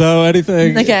 So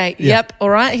anything? Okay, yep.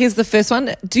 All right, here's the first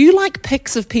one. Do you like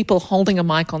pics of people holding a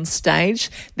mic on stage?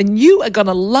 Then you are going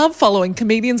to love following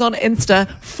comedians on Insta,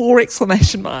 4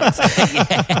 exclamation marks.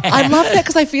 I love that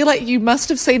because I feel like you must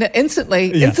have seen it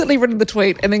instantly written the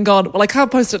tweet and then gone, well, I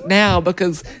can't post it now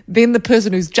because then the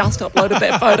person who's just uploaded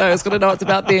that photo is going to know it's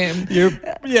about them. You're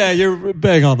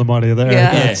bang on the money there.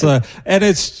 Yeah. And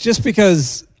it's just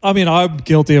because, I mean, I'm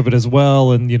guilty of it as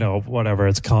well, and whatever,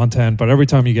 it's content, but every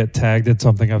time you get tagged at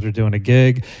something after doing a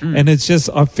gig, and it's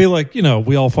just, I feel like,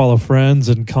 we all follow friends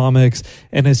and comics,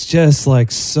 and it's just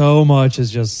like so much is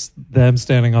just them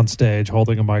standing on stage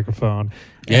holding a microphone.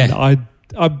 And I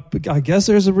guess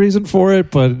there's a reason for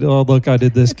it, but look, I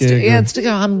did this gig. It's to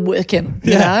go, I'm working,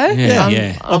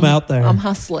 I'm out there. I'm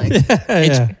hustling.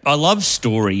 I love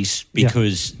stories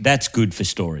because that's good for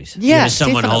stories. Yeah,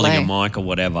 someone definitely. holding a mic or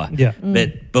whatever. Yeah.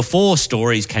 But before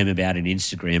stories came about in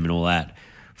Instagram and all that,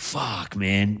 fuck,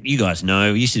 man, you guys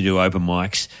know, we used to do open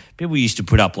mics. People used to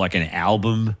put up like an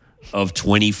album of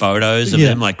 20 photos of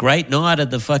them, like, great night at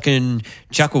the fucking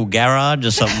Chuckle Garage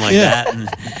or something like that, and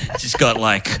just got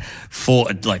like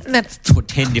 10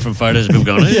 different photos of people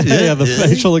going, the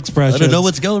facial expressions. I don't know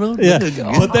what's going on.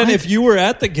 But then if you were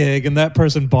at the gig and that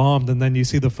person bombed, and then you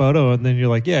see the photo, and then you're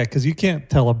like, because you can't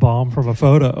tell a bomb from a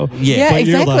photo. But exactly.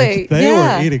 You're like, they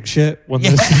were eating shit when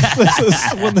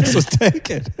this was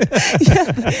taken.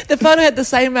 The photo had the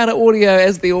same amount of audio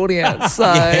as the audience, so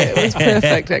it was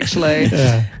perfect, actually.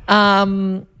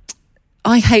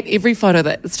 I hate every photo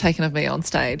that's taken of me on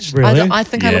stage. Really? I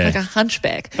think I look like a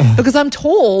hunchback because I'm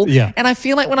tall, and I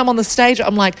feel like when I'm on the stage,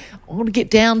 I'm like, I want to get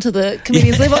down to the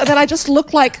comedian's level, and then I just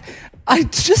look like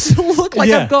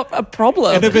I've got a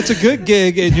problem. And if it's a good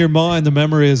gig, in your mind, the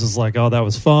memory is like, oh, that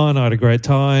was fun, I had a great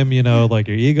time, like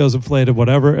your ego's inflated,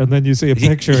 whatever, and then you see a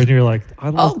picture and you're like, I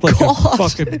look like a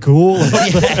fucking ghoul.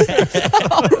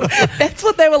 That's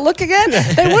what they were looking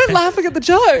at? They weren't laughing at the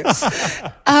jokes.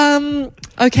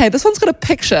 Okay, this one's got a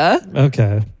picture.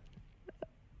 Okay.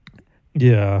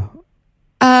 Yeah.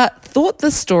 Thought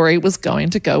this story was going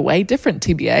to go way different,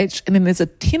 TBH. And then there's a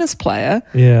tennis player.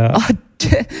 Yeah.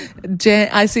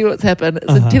 I see what's happened.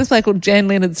 It's a tennis player called Jan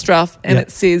Leonard Struff, and it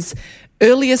says,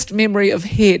 earliest memory of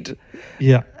head.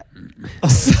 Yeah.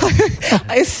 So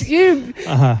I assume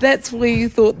that's where you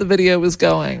thought the video was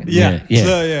going. Yeah.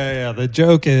 So the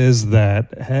joke is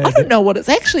that head. I don't know what it's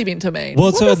actually meant to mean. Well,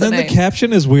 what so then the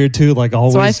caption is weird too, like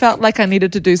always. So I felt like I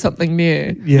needed to do something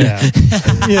new. Yeah.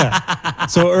 Yeah.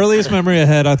 So earliest memory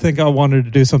ahead, I think I wanted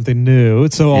to do something new.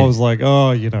 So I was like,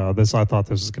 oh, this, I thought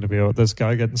this was going to be about this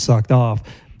guy getting sucked off.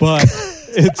 But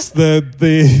it's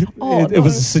it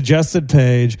was a suggested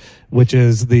page, which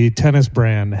is the tennis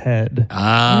brand Head.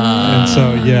 And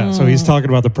so he's talking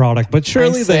about the product, but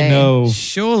surely they know.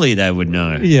 Surely they would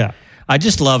know. Yeah. I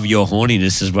just love your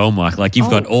horniness as well, Mike. Like you've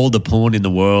got all the porn in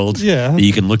the world that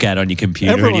you can look at on your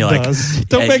computer. Everyone and you're does. like,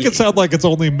 don't make it sound like it's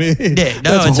only me. Yeah,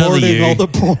 no, that's it's only you. All the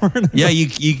porn. Yeah, you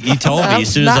told me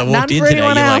as soon as I walked in today,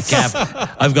 you're like, Cap,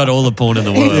 I've got all the porn in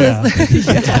the world.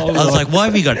 I was like, why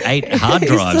have you got 8 hard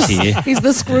drives here? He's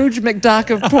the Scrooge McDuck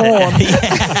of porn.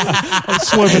 I'm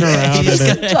swimming around in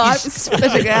it. Type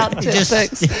spitting out just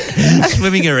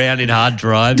swimming around in hard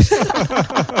drives.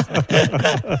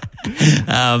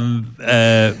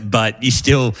 But you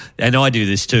still, and I do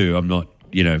this too. I'm not,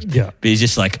 but he's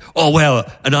just like, oh wow,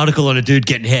 an article on a dude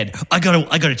getting head. I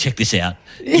gotta check this out.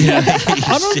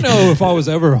 I don't know if I was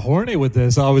ever horny with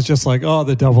this. I was just like, oh,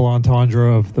 the double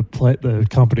entendre of the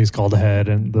company's called Head,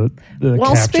 and the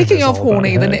well, speaking of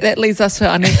horny, that leads us to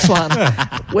our next one,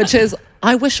 which is,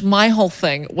 I wish my whole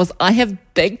thing was I have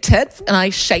big tits and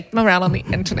I shake them around on the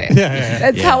internet.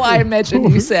 That's how I imagine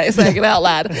you saying it out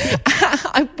loud.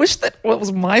 I wish that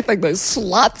was my thing, those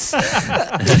sluts.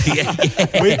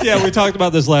 We talked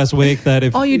about this last week that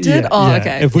if you did?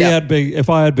 Okay. If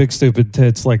I had big stupid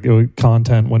tits, like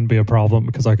content wouldn't be a problem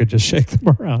because I could just shake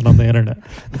them around on the internet.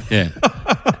 Yeah.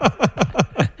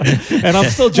 And I'm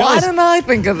still jealous. Why didn't I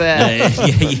think of that?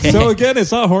 So again,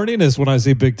 it's not horniness when I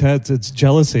see big tits. It's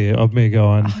jealousy of me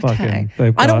going, fucking.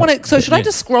 I don't want to. So should I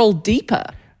just scroll deeper?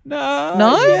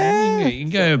 No. Yeah, you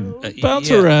can go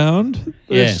bounce around.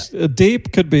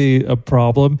 Deep could be a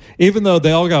problem, even though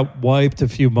they all got wiped a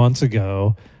few months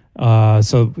ago.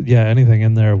 So anything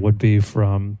in there would be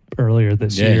from earlier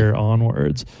this year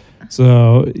onwards.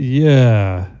 So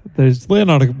there's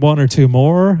land on 1 or 2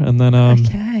 more, and then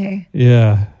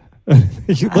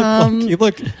you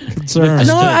look concerned.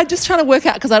 No, I'm just trying to work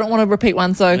out because I don't want to repeat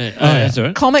one. So, that's all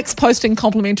right. Comics posting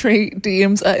complimentary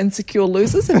DMs are insecure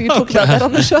losers. Have you talked about that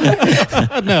on the show?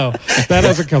 No, that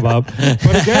hasn't come up.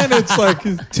 But again, it's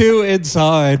like too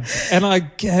inside, and I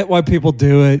get why people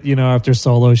do it. After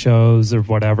solo shows or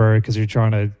whatever, because you're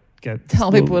trying to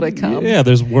tell people to come. Yeah,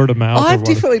 there's word of mouth. I've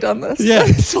definitely done this. Yeah,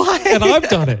 that's why. And I've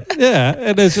done it. Yeah,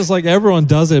 and it's just like everyone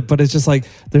does it, but it's just like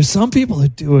there's some people who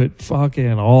do it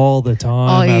fucking all the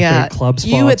time. After club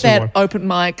spots. You at that open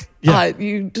mic.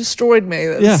 You destroyed me.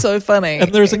 That's so funny.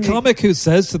 And there's a comic who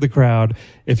says to the crowd,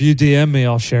 "If you DM me,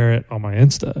 I'll share it on my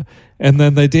Insta." And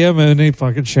then they DM him and he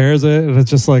fucking shares it, and it's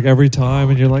just like every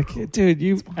time, and you're like, "Dude,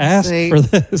 you asked for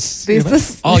this."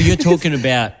 You're talking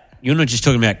about. You're not just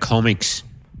talking about comics.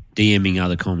 DMing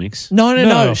other comics? No.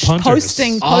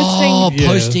 Posting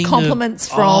compliments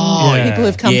from people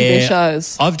who've come to their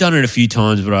shows. I've done it a few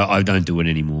times, but I don't do it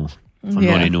anymore. I'm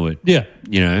not into it. Yeah.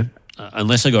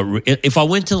 Unless I got... if I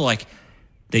went to like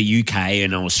the UK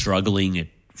and I was struggling at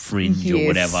Fringe or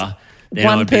whatever... Then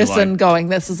one person going,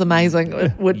 this is amazing,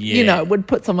 would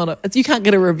put someone... You can't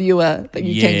get a reviewer, but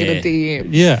you can get a DM.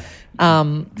 Yeah. I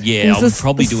would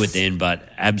probably do it then, but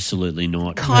absolutely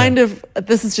not.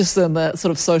 This is just in the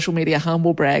sort of social media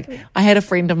humble brag. I had a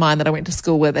friend of mine that I went to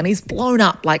school with, and he's blown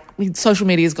up. Like, social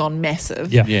media's gone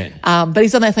massive. But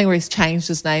he's done that thing where he's changed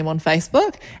his name on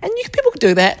Facebook, and people could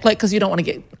do that, like, because you don't want to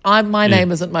get. My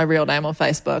name isn't my real name on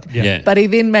Facebook. But he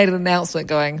then made an announcement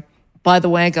going, by the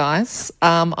way, guys,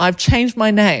 I've changed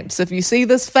my name. So if you see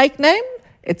this fake name,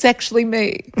 it's actually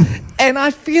me. And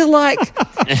I feel like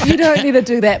you don't need to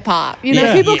do that part.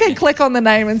 People can click on the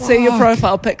name and see your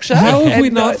profile picture. How have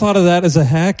we not thought of that as a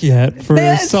hack yet for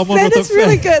someone with a fake?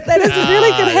 Really good. That is a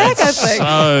really good hack, I think.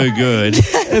 So good.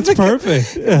 It's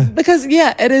perfect. Yeah. Because,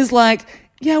 it is like,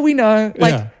 we know.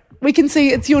 Like, we can see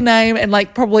it's your name and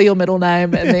like probably your middle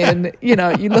name, and then you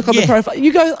look on the profile,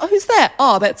 you go, oh, who's that?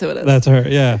 Oh, that's who it is. That's her.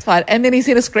 Yeah, it's fine. And then he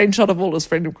sent a screenshot of all his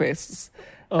friend requests.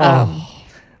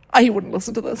 He wouldn't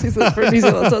listen to this. He's from New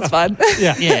Zealand, so it's fine.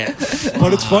 Yeah.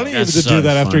 But it's funny to do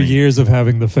that after years of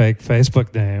having the fake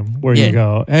Facebook name, where you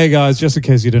go, "Hey guys, just in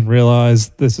case you didn't realize,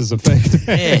 this is a fake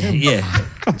name." Yeah.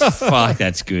 Fuck,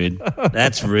 that's good.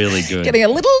 That's really good. Getting a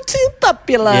little too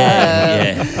popular.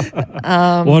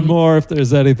 Yeah. One more, if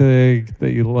there's anything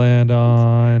that you land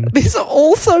on. These are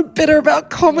also bitter about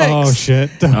comics. Oh,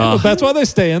 shit. That's why they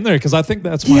stay in there, because I think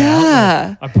that's my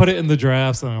outlet. I put it in the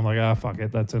drafts, and I'm like, fuck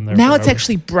it, that's in there Now forever. It's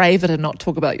actually braver to not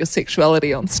talk about your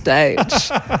sexuality on stage.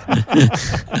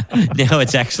 Now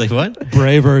it's actually what?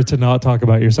 Braver to not talk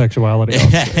about your sexuality on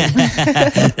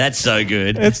stage. That's so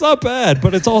good. It's not bad,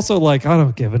 but it's also like, I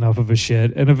don't give enough of a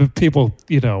shit. And if people,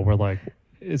 were like,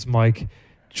 is Mike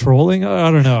trolling?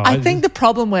 I don't know. I think the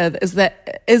problem with is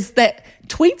that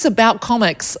tweets about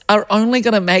comics are only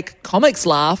going to make comics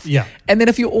laugh. Yeah. And then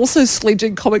if you're also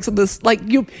sledging comics in this, like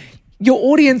your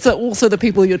audience are also the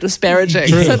people you're disparaging.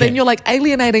 True. So then you're like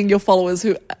alienating your followers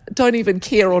who don't even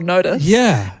care or notice.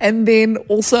 Yeah. And then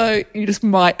also you just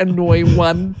might annoy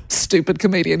one stupid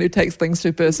comedian who takes things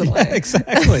too personally. Yeah,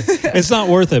 exactly. It's not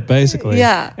worth it, basically.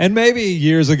 Yeah. And maybe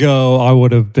years ago, I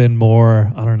would have been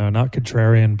more, I don't know, not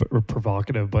contrarian or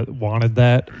provocative, but wanted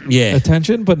that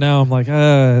attention. But now I'm like,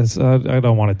 I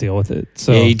don't want to deal with it.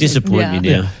 So you disappoint me now.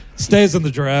 Yeah. Stays in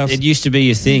the draft. It used to be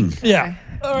your thing. Yeah.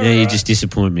 Now you just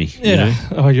disappoint me. Yeah.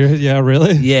 Oh,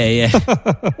 really? Yeah.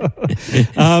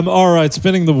 All right.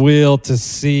 Spinning the wheel to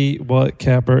see what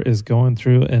Capper is going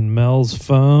through in Mel's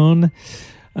phone.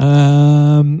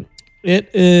 It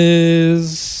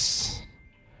is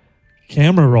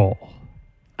camera roll.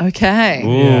 Okay.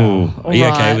 Ooh. Yeah. Are you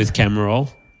okay Alright. with camera roll?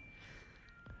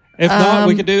 If not,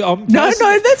 we can do. No,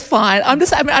 that's fine.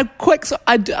 I'm quick. So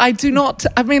I do not.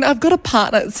 I mean, I've got a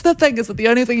partner. So the thing is that the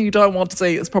only thing you don't want to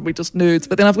see is probably just nudes.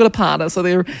 But then I've got a partner, so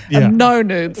there are no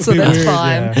nudes, so that's weird,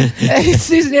 fine. Yeah.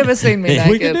 She's never seen me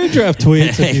naked. We can do draft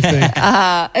tweets if you think.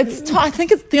 I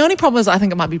think it's the only problem is I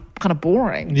think it might be kind of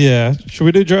boring. Yeah. Should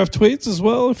we do draft tweets as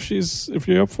well? If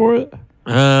you're up for it.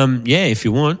 Yeah, if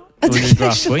you want.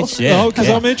 Draft Sure. tweets, yeah. No, because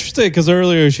I'm interested. Because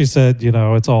earlier she said,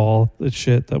 it's all the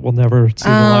shit that will never see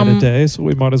the light of day. So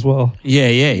we might as well. Yeah.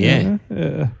 Yeah.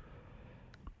 It'd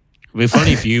be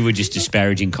funny if you were just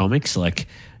disparaging comics, like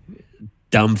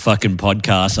dumb fucking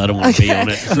podcasts. I don't want to be on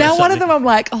it. Now one of them I'm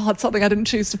like, it's something I didn't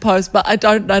choose to post, but I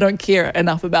don't care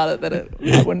enough about it that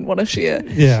I wouldn't want to share.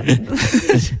 Yeah.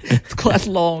 It's quite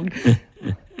long.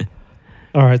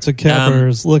 All right. So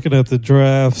Capper's looking at the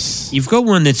drafts. You've got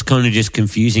one that's kind of just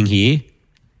confusing here.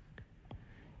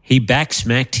 He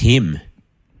backsmacked him.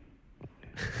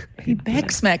 He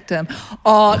backsmacked him.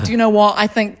 Oh, do you know what? I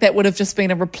think that would have just been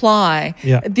a reply.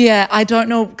 Yeah, I don't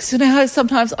know. Because you know how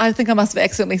sometimes I think I must have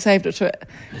accidentally saved it to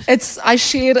it. I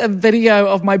shared a video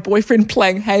of my boyfriend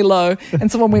playing Halo,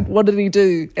 and someone went, "What did he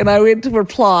do?" And I went to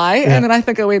reply, and then I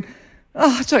think I went,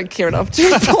 I don't care enough to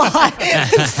reply and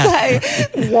say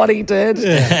what he did.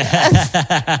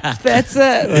 Yeah. That's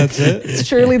it. It's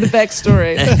truly the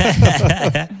backstory.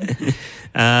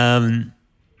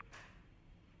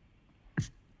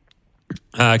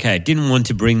 Okay, didn't want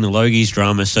to bring the Logies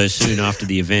drama so soon after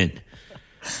the event.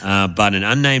 But an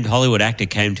unnamed Hollywood actor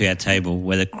came to our table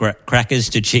where the crackers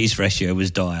to cheese ratio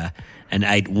was dire and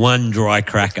ate one dry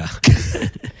cracker.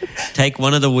 Take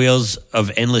one of the wheels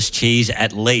of endless cheese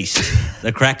at least.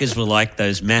 The crackers were like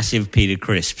those massive Peter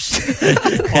Crisps.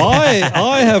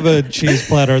 I have a cheese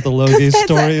platter at the Logies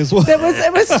story as well. It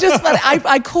was just funny.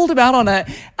 I called him out on it.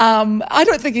 I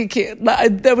don't think he cared.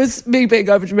 That was me being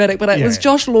overdramatic, but it was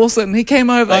Josh Lawson. He came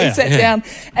over, he sat down,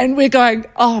 and we're going,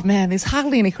 oh man, there's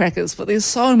hardly any crackers, but there's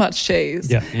so much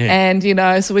cheese. Yeah. And,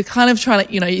 so we're kind of trying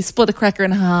to, you split a cracker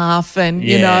in half and,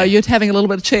 you're having a little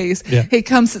bit of cheese. Yeah. He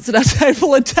comes, sits at our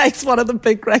table and takes one of the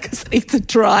big crackers and eats it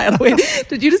dry. And I went,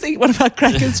 did you just eat one of our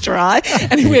crackers dry?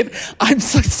 And he went, I'm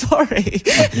so sorry.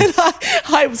 And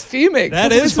I was fuming.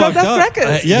 That is not fucked enough up.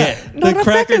 crackers. The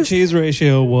cracker cheese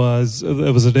ratio was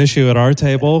an issue at our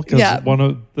table because one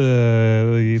of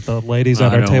the ladies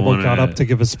at our table got up to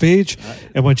give a speech,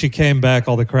 and when she came back,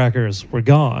 all the crackers were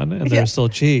gone, and there's still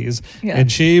cheese. Yeah.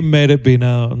 And she made it be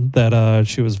known that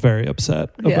she was very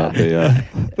upset about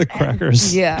the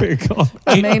crackers being gone.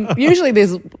 I mean, usually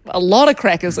there's a lot of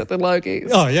crackers at the Logies.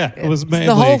 Oh yeah, it was mainly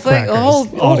the whole thing, all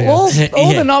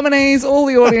the nominees, all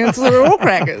the audiences are all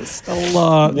crackers. A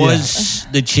lot. Was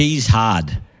the cheese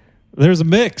hard? There's a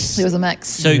mix. There was a mix.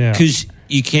 So because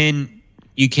you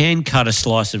can cut a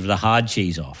slice of the hard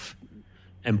cheese off,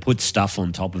 and put stuff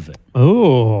on top of it.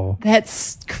 Oh,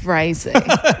 That's crazy.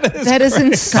 That is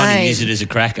insane. Can't use it as a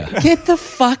cracker. Get the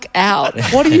fuck out.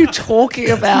 What are you talking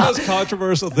the about? most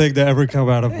controversial thing to ever come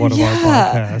out of one of our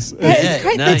podcasts. That's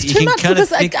great. no, That's you too can much cut a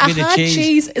because a thick bit of hard cheese.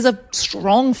 cheese is a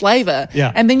strong flavour.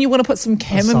 Yeah. And then you want to put some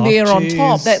camembert on cheese.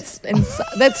 top.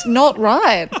 That's not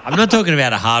right. I'm not talking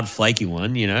about a hard, flaky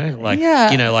one, like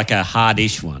like a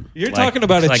hardish one. You're Like- talking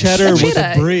about a like cheddar with a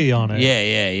cheddar. brie on it.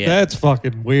 Yeah. That's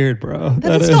fucking weird, bro.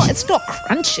 But it's not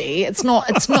crunchy. It's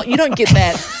not you don't get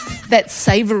that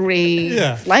savoury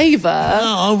flavour.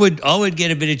 No, I would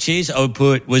get a bit of cheese. I would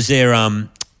put. Was there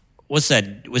what's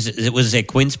that? Was there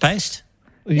quince paste?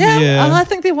 Yeah. I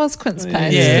think there was quince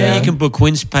paste. Yeah, you can put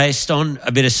quince paste on,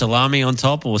 a bit of salami on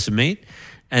top or some meat,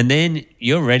 and then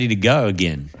you're ready to go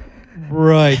again.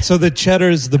 Right. So the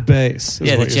cheddar's the base.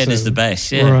 Yeah, the cheddar's the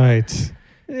base. Yeah. Right.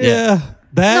 Yeah.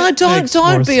 No,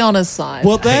 don't be on his side.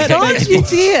 Well, that don't makes you more-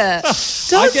 dare.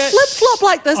 Don't flip flop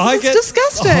like this. This is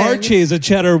disgusting. Hard cheese, a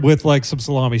cheddar with like some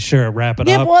salami. Sure, wrap it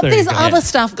Yeah, up. well, There you there's go. other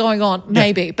stuff going on,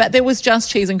 maybe, but there was just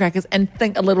cheese and crackers, and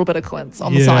think a little bit of quince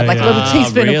on the Yeah, side, like yeah. a little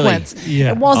teaspoon really? of quince.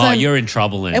 Yeah. It wasn't. Oh, you're in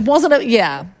trouble then. It wasn't.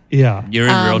 Yeah. Yeah. You're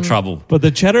in real trouble. But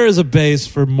the cheddar as a base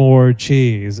for more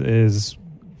cheese is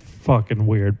fucking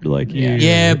weird. Like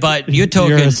Yeah, but you're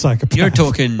talking. You're a psychopath. You're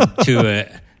talking to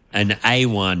an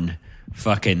A1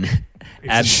 fucking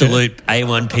absolute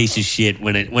A1 piece of shit.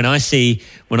 When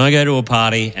I go to a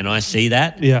party and I see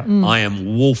that, I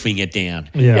am wolfing it down.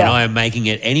 Yeah. And I am making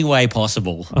it any way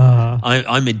possible.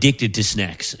 I'm addicted to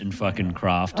snacks and fucking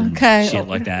craft and shit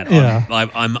like that. Yeah.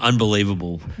 I'm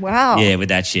unbelievable. Wow. Yeah, with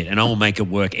that shit, and I will make it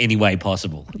work any way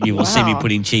possible. You will see me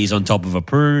putting cheese on top of a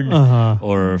prune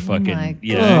or a fucking, my God.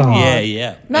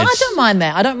 yeah. No, I don't mind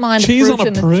that. I don't mind cheese fruit on a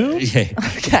and- prune. Yeah.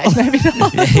 Okay, maybe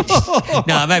not.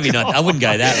 No, maybe not. I wouldn't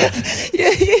go that way.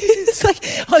 It's like,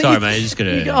 Sorry, mate. I just got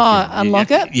to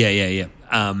unlock it. Yeah.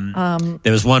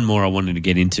 There was one more I wanted to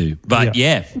get into, but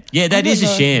yeah, that is a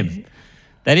sham.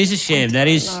 That is a sham. That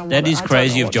is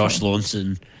crazy of Josh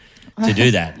Lawson to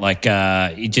do that. Like,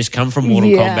 he just come from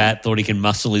Mortal Kombat, thought he can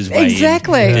muscle his way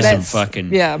Exactly. in. That's Some fucking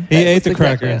He ate the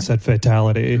cracker and said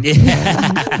fatality.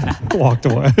 Walked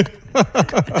away.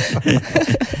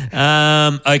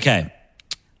 Okay.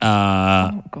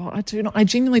 Oh God, I do not. I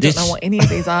genuinely don't know what any of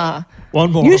these are.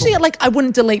 One more. Usually, I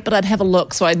wouldn't delete, but I'd have a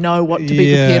look so I know what to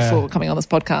be prepared for coming on this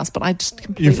podcast. But I just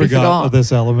completely You forgot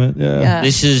this element. Yeah.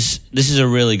 This is a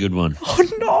really good one. Oh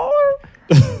no,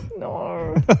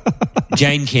 no.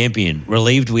 Jane Campion,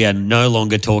 relieved we are no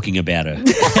longer talking about her.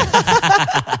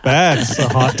 That's a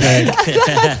hot take.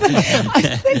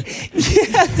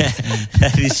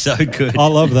 That is so good. I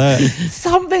love that.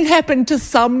 Something happened to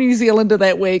some New Zealander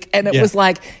that week, and it was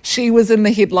like she was in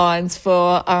the headlines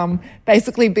for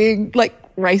basically being like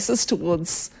racist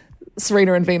towards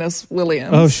Serena and Venus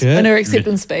Williams. Oh, shit. In her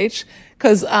acceptance speech,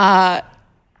 because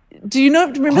do you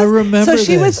remember? I remember So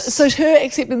she this. was. So her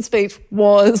acceptance speech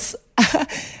was.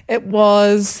 It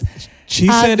was. She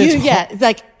said it's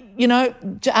like.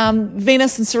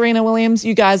 Venus and Serena Williams,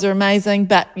 you guys are amazing,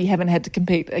 but you haven't had to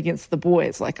compete against the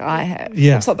boys like I have.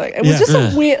 Yeah. Or something. It was just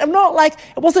a weird. I'm not like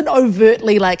it wasn't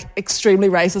overtly like extremely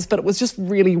racist, but it was just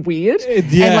really weird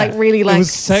and like really It like was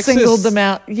sexist singled them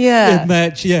out. Yeah. In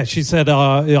that, she said,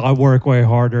 I work way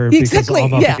harder Exactly,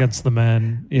 because I'm up yeah. against the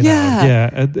men. Yeah.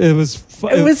 It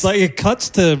was like it cuts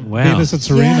to Venus and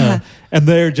Serena, Yeah. and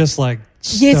they're just like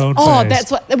Yes. stone-faced.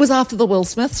 That's what it was after the Will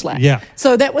Smith slap. Yeah.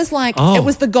 So that was like it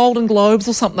was the Golden Globes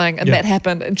or something, and that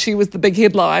happened, and she was the big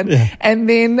headline. Yeah. And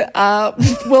then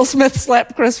Will Smith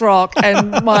slapped Chris Rock,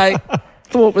 and my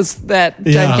thought was that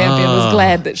Jane Campion was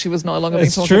glad that she was no longer being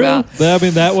It's talked true. about. I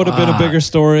mean, that would have been a bigger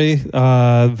story.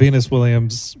 Venus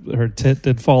Williams, her tit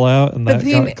did fall out, and that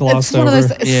got glossed it's one over. of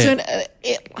those.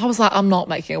 I was like, I'm not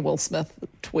making a Will Smith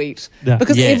tweet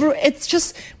because it's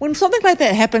just when something like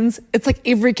that happens, it's like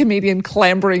every comedian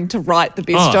clambering to write the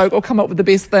best joke or come up with the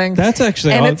best thing. That's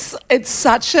actually, and it's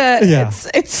such a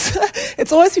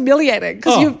it's always humiliating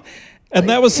because and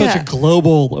that was such a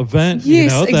global event,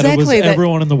 Yes, that exactly, it was that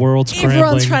everyone in the world scrambling.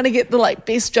 everyone's trying to get the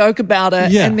best joke about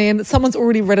it, and then someone's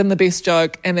already written the best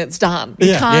joke, and it's done.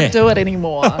 You can't do it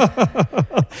anymore.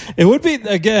 It would be,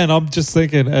 again, I'm just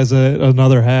thinking as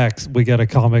another hack, we get a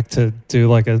comic to do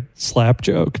like a slap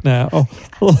joke now.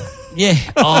 Yeah.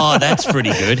 Oh, that's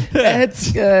pretty good.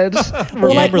 It's good.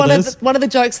 Or like one of the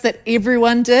jokes that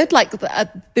everyone did, like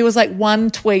there was like one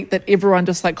tweet that everyone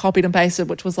just like copied and pasted,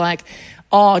 which was like,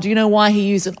 do you know why he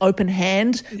used an open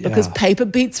hand? Because paper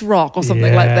beats rock or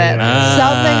something like that.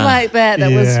 Something like that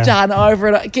was done over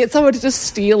and get someone to just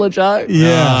steal a joke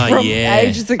from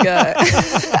ages ago.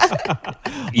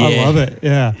 I love it.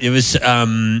 Yeah. It was,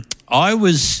 I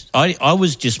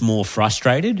was just more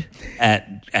frustrated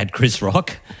at Chris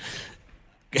Rock.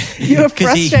 You were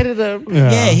frustrated at him.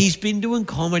 Yeah, he's been doing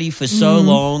comedy for so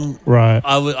long. Right.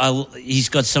 He's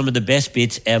got some of the best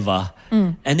bits ever.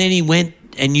 And then he went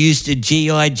and used a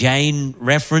G.I. Jane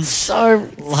reference. So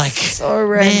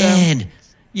random. Man,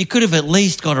 you could have at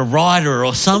least got a writer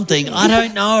or something. I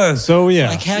don't know. So,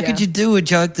 yeah. Like, how could you do a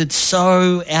joke that's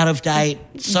so out of date,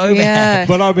 so bad?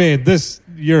 But, I mean,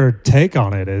 your take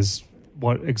on it is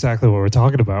exactly what we're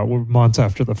talking about. We're months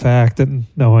after the fact and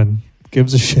no one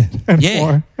gives a shit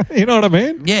anymore. Yeah. You know what I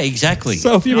mean? Yeah, exactly.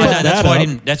 So if you that's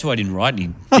why I didn't write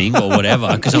anything or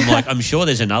whatever, because I'm sure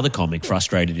there's another comic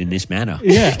frustrated in this manner.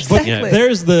 Yeah, exactly. But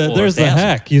there's the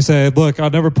hack. You say, look, I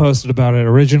never posted about it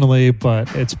originally,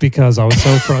 but it's because I was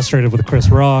so frustrated with Chris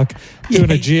Rock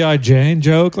doing a G.I. Jane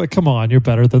joke. Like, come on, you're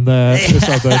better than that or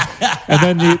something.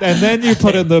 and then you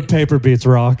put in the paper beats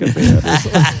rock at the end.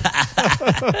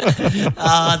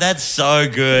 That's so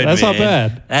good. That's man. not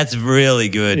bad. That's really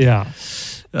good. Yeah.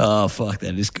 Oh, fuck,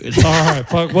 that is good. All right,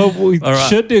 fuck. Well, we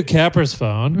should do Capper's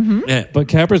phone, but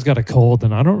Capper's got a cold,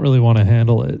 and I don't really want to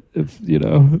handle it. If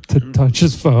to touch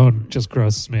his phone just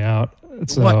grosses me out.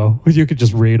 So you could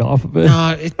just read off of it.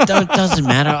 No, it doesn't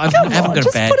matter. I haven't got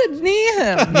a bad. Just put it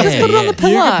near him. Just put it on the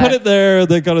pillow. You can put it there.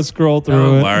 They got to scroll through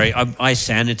it. Don't worry. I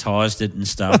sanitized it and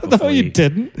stuff. No, you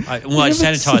didn't. I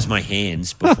sanitized my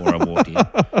hands before I walked in.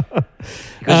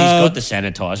 Because he's got the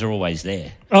sanitizer always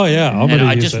there. Oh, yeah.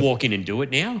 I just walk in and do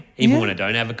it now, even when I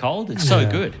don't have a cold. It's so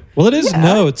good. Well, it is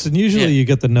notes, and usually you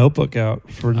get the notebook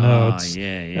out for notes.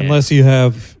 Yeah. Unless you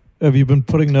have you been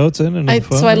putting notes in?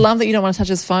 So I love that you don't want to touch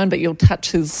his phone, but you'll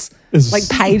touch his like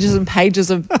pages and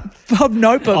pages of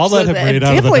notebooks. I'll let him read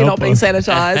out of the definitely notebook. not being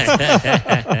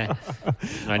sanitized.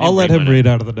 I'll let him read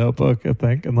out of the notebook, I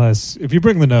think, unless if you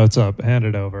bring the notes up, hand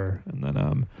it over, and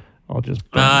then I'll just...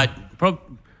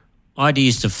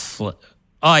 ideas to...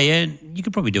 you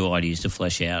could probably do ideas to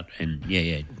flesh out and,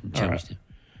 right.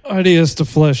 Ideas to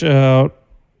flesh out.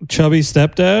 Chubby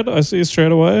stepdad, I see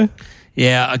straight away.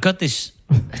 Yeah, I got this...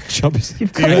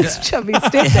 You've got this chubby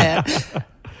stepdad.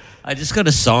 I just got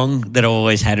a song that I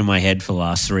always had in my head for the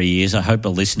last 3 years. I hope a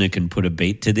listener can put a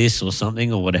beat to this or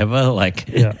something or whatever. Like,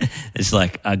 it's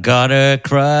like, I got a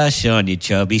crush on your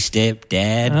chubby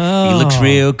stepdad. Oh. He looks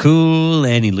real cool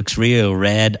and he looks real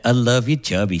rad. I love your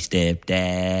chubby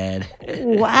stepdad.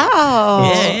 Wow.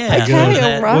 Yeah.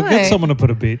 Okay, all right. We'll get someone to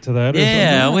put a beat to that.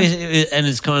 Yeah, and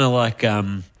it's kind of like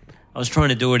I was trying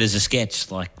to do it as a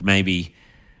sketch, like maybe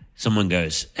someone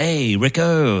goes, "Hey,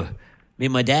 Rico, meet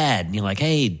my dad," and you're like,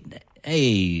 "Hey,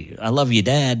 I love your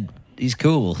dad. He's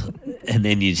cool." And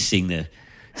then you sing the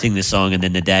song, and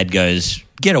then the dad goes,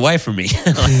 "Get away from me," or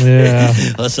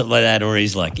something like that. Or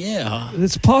he's like, "Yeah."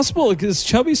 It's possible because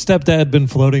Chubby Stepdad been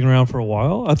floating around for a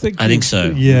while. I think so.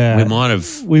 Yeah, we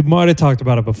might have talked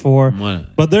about it before.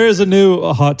 But there is a new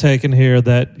hot take in here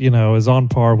that is on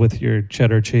par with your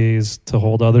cheddar cheese to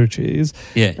hold other cheese.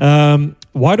 Yeah.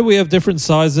 Why do we have different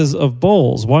sizes of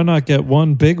bowls? Why not get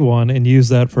one big one and use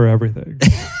that for everything?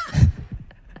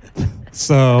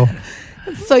 So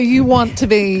you want to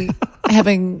be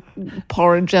having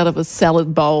porridge out of a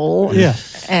salad bowl,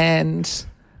 and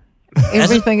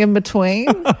everything in between.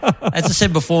 As I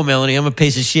said before, Melanie, I'm a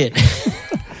piece of shit.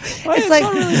 It's like,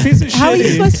 not really a piece of shit. How are you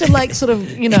supposed to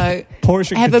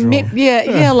portion have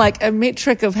control. like a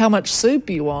metric of how much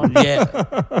soup you want? Yeah.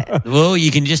 Well,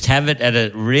 you can just have it at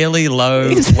a really low,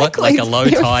 like a low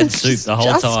tide soup the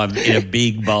whole time in a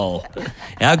big bowl.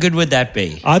 How good would that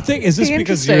be? I think, is this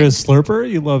because you're a slurper?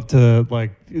 You love to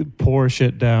pour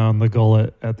shit down the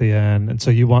gullet at the end, and so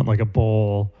you want like a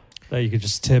bowl that you could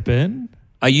just tip in?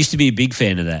 I used to be a big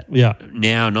fan of that. Yeah.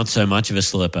 Now, not so much of a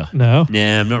slurper. No?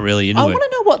 Nah, I'm not really into it. I want to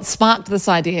know what sparked this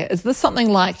idea. Is this something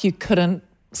like you couldn't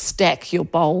stack your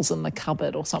bowls in the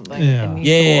cupboard or something? Yeah.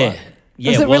 Yeah.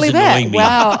 Is it really that? Me.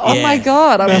 Wow. Oh, my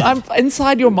God. I'm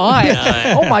inside your mind.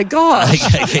 Oh, my gosh.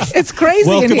 It's crazy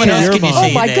Welcome in here. to your mind.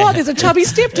 Oh, my God. There's a chubby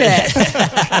stepdad.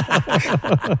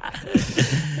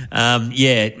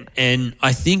 And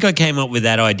I think I came up with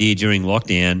that idea during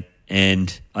lockdown,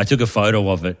 and I took a photo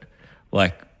of it,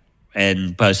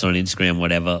 and posted on Instagram,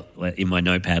 whatever, in my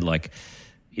notepad,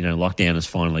 lockdown has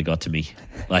finally got to me.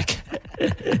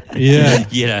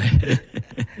 Yeah.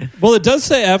 Well, it does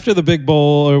say after the big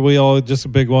bowl, or we all just a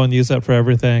big one, use that for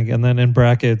everything. And then in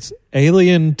brackets,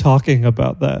 alien talking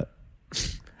about that.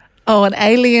 Oh, an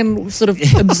alien sort of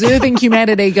observing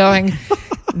humanity going,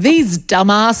 these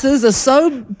dumbasses are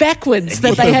so backwards that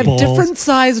With they their have balls. different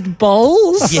sized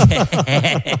bowls. Yeah.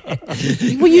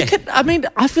 Well, you could. I mean,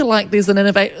 I feel like there's an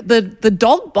innovate. The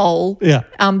dog bowl. Yeah.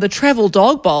 The travel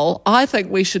dog bowl. I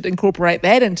think we should incorporate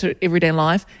that into everyday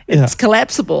life. It's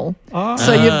collapsible,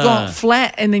 so you've got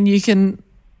flat, and then you can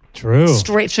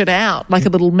stretch it out like a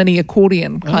little mini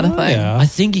accordion kind of thing. Yeah. I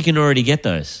think you can already get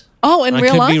those. Oh, in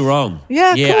real life? I could be wrong.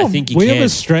 Yeah, cool. I think you we can. have a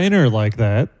strainer like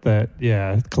that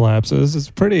collapses.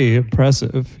 It's pretty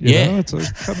impressive. You know? It's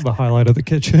kind of the highlight of the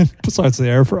kitchen besides the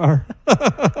air fryer.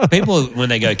 People, when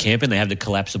they go camping, they have the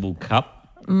collapsible cup,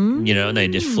 and they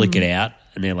just flick it out,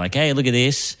 and they're like, hey, look at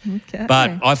this. Okay.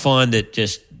 But I find that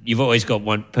you've always got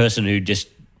one person who just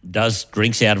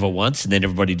drinks out of it once, and then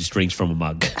everybody just drinks from a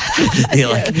mug.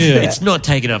 It's not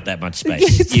taking up that much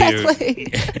space.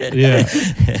 Exactly.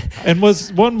 And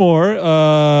was one more,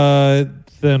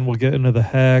 then we'll get into the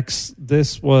hacks.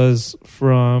 This was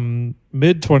from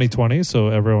mid-2020, so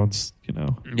everyone's,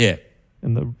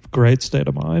 in the great state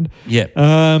of mind. Yeah.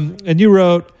 And you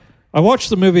wrote, I watched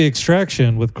the movie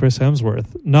Extraction with Chris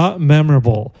Hemsworth. Not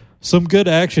memorable. Some good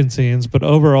action scenes, but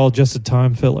overall just a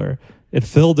time filler. It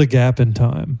filled a gap in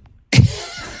time.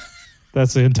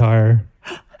 That's the entire...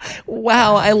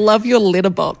 Wow, I love your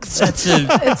letterbox.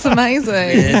 It's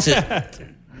amazing.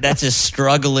 That's a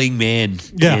struggling man.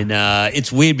 Yeah. And it's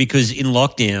weird because in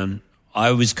lockdown,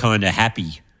 I was kind of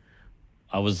happy.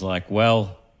 I was like,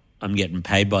 well, I'm getting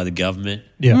paid by the government.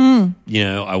 Yeah.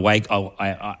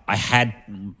 I had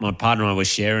my partner and I was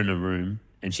sharing a room,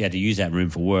 and she had to use that room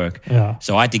for work. Yeah.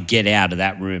 So I had to get out of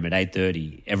that room at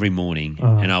 8:30 every morning,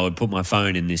 and I would put my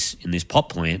phone in this pot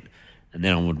plant, and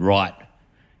then I would write,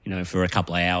 for a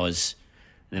couple of hours.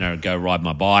 Then I would go ride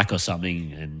my bike or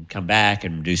something and come back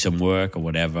and do some work or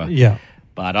whatever. Yeah.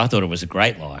 But I thought it was a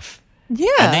great life. Yeah.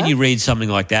 And then you read something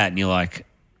like that, and you're like,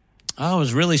 I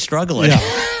was really struggling. Yeah.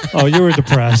 Oh, you were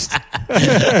depressed.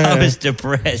 I was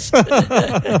depressed.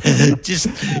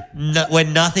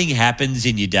 When nothing happens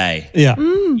in your day,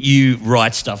 you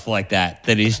write stuff like that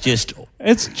is just...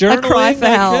 It's journaling, a cry for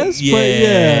help. I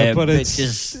guess, but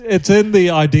it's in the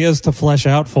ideas to flesh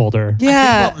out folder. Yeah.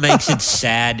 I think what makes it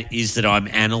sad is that I'm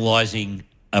analysing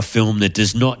a film that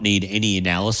does not need any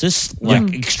analysis.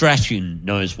 Like Extraction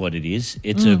knows what it is.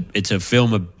 It's a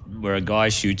film where a guy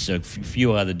shoots a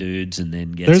few other dudes and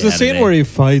then gets There's out a scene of there. where he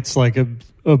fights like a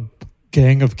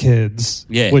gang of kids,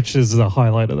 which is the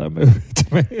highlight of that movie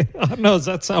to me. I don't know, does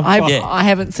that sound fun? I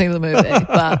haven't seen the movie,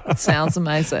 but it sounds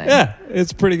amazing. Yeah,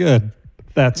 it's pretty good.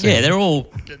 They're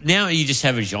all... Now you just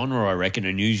have a genre, I reckon,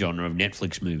 a new genre of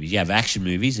Netflix movies. You have action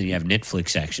movies and you have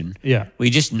Netflix action. Yeah. Where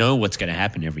you just know what's going to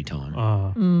happen every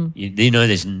time. You know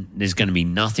there's going to be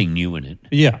nothing new in it.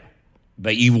 Yeah.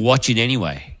 But you watch it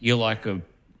anyway. You're like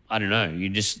I don't know,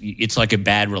 it's like a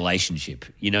bad relationship.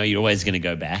 You're always going to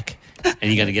go back and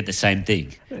you're going to get the same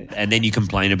thing. And then you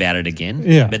complain about it again.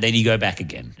 Yeah. But then you go back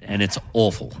again and it's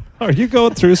awful. Are you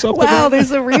going through something? Wow,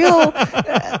 there's a real...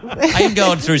 I am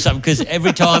going through something because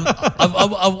every time...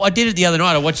 I did it the other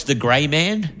night. I watched The Grey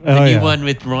Man, the new one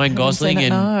with Ryan Gosling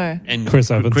and Chris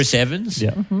Evans.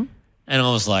 Yeah. Mm-hmm. And I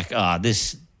was like,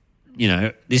 this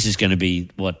is going to be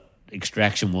what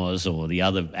Extraction was or the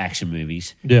other action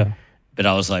movies. Yeah. But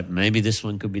I was like, maybe this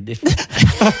one could be different.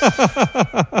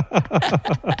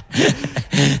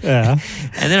 Yeah.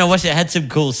 And then I watched it. It had some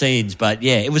cool scenes, but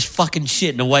yeah, it was fucking shit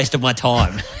and a waste of my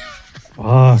time.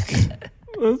 Fuck.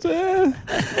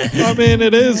 I mean,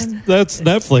 it is. That's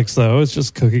Netflix, though. It's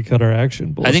just cookie cutter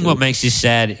action bullshit. I think what makes this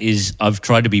sad is I've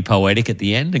tried to be poetic at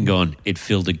the end and gone, it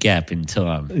filled a gap in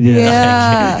time.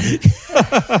 Yeah.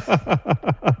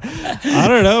 I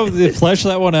don't know. Flesh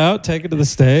that one out, take it to the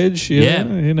stage.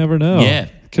 You never know. Yeah.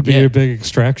 Could be your big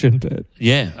Extraction bit.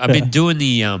 Yeah. I've been doing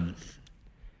the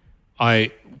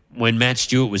when Matt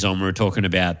Stewart was on, we were talking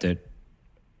about that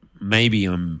maybe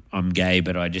I'm gay,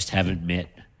 but I just haven't met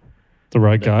the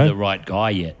right guy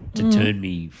yet to turn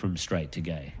me from straight to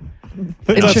gay.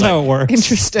 That's how it works.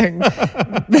 Interesting.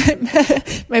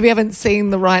 Maybe I haven't seen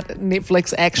the right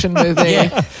Netflix action movie.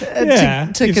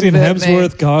 To You've seen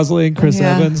Hemsworth, Gosling, Chris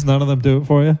Evans. None of them do it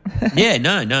for you. Yeah,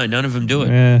 no, none of them do it.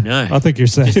 Yeah, no, I think you're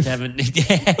safe. Just haven't.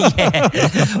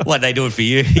 What, they do it for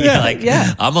you?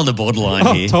 I'm on the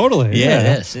borderline here. Totally.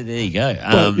 Yeah. So there you go.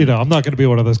 But, I'm not going to be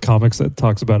one of those comics that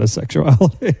talks about his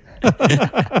sexuality.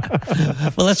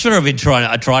 Well, that's what I've been trying.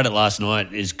 I tried it last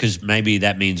night, is because maybe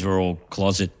that means we're all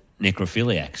closet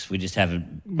necrophiliacs. We just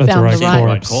haven't found the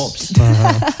right corpse.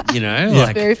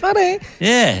 It's very funny.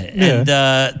 Yeah. And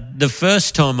the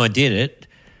first time I did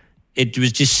it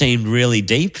was just seemed really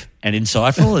deep and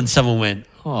insightful, and someone went,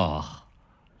 "Oh,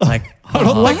 Like, I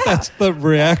don't think that's the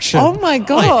reaction. Oh my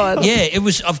God. yeah, it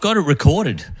was. I've got it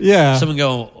recorded. Yeah. Someone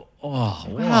going, oh,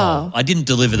 wow. I didn't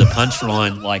deliver the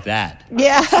punchline like that.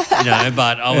 Yeah.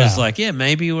 But I was like, yeah,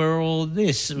 maybe we're all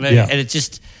this. Maybe. Yeah.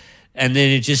 And then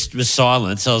it just was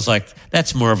silence. I was like,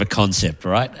 that's more of a concept,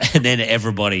 right? And then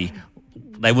everybody,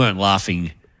 they weren't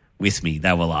laughing with me.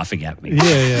 They were laughing at me.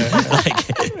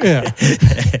 Yeah.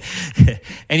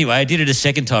 Anyway, I did it a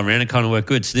second time around. It kind of worked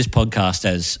good. So this podcast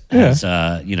has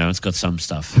it's got some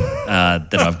stuff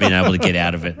that I've been able to get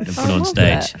out of it and put on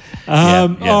stage.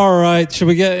 All right. Should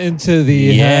we get into the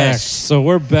Yes. hacks? So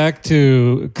we're back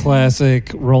to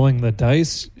classic rolling the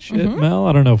dice shit, Mel.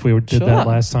 I don't know if we did that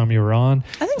last time you were on.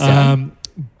 I think so.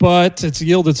 But it's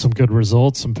yielded some good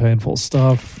results, some painful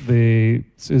stuff. The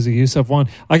Susie Youssef one.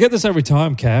 I get this every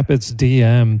time, Cap. It's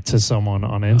DM to someone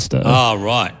on Insta. Oh,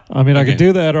 right. I mean, I could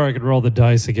do that or I could roll the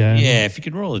dice again. Yeah, if you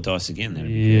could roll the dice again, that'd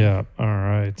be good. Yeah. All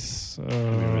right.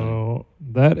 So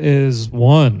that is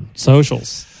one.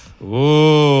 Socials.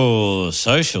 Oh,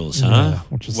 socials, huh?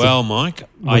 Yeah, Mike,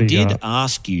 what I do you did got?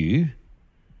 ask you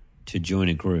to join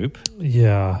a group.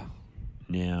 Yeah.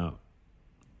 Now,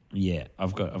 yeah,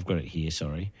 I've got it here.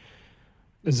 Sorry.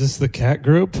 Is this the cat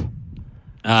group?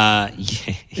 Yeah.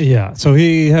 Yeah. So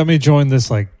he had me join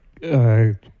this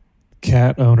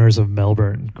cat owners of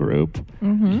Melbourne group.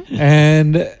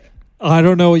 And I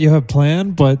don't know what you have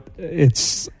planned, but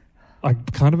I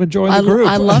kind of enjoy the group.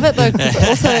 I love it though. 'Cause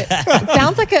also, it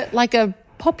sounds like a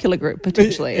popular group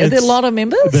potentially. Are there a lot of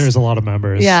members? There's a lot of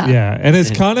members. Yeah. Yeah. And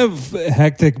it's kind of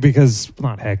hectic because,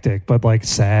 not hectic, but like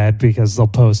sad because they'll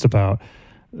post about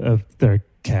their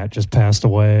cat just passed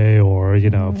away or,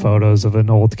 photos of an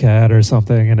old cat or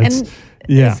something. And it's,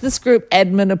 is this group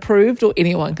admin approved or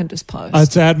anyone can just post?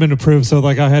 It's admin approved. So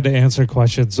like I had to answer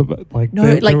questions about, like,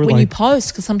 when you post,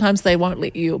 because sometimes they won't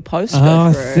let you post.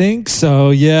 I think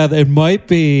so. Yeah, that might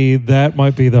be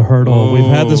the hurdle. We've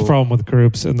had this problem with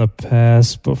groups in the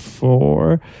past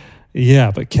before.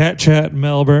 Yeah, but Cat Chat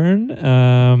Melbourne,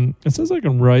 it says I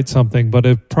can write something, but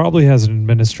it probably has an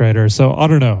administrator. So I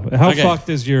don't know. How fucked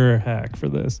is your hack for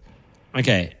this?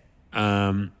 Okay.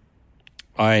 I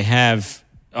have...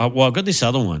 I've got this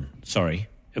other one. Sorry.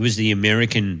 It was the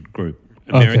American group.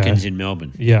 Americans in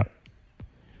Melbourne. Yeah.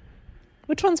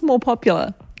 Which one's more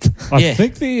popular? I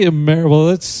think well,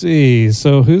 let's see.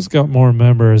 So who's got more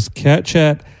members? Cat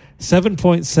Chat,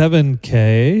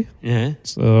 7.7K. Yeah.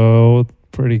 So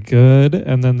pretty good.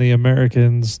 And then the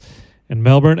Americans in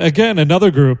Melbourne. Again,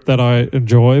 another group that I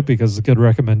enjoy because of good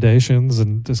recommendations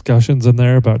and discussions in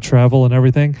there about travel and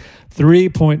everything.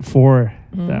 3.4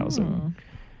 thousand.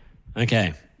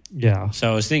 Okay. Yeah.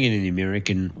 So I was thinking in the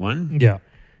American one,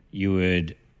 you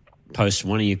would post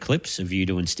one of your clips of you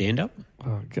doing stand-up,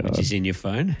 which is in your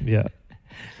phone. Yeah.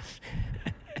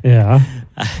 Yeah.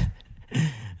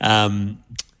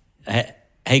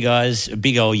 Hey guys, a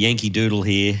big old Yankee Doodle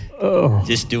here,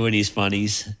 just doing his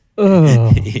funnies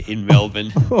in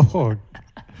Melbourne.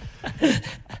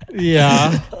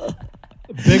 Yeah.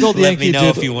 Big old Let Yankee me know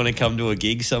Doodle. if you want to come to a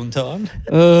gig sometime.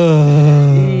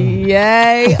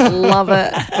 Yay. Love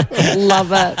it.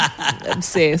 Love it.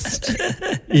 Obsessed.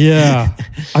 Yeah.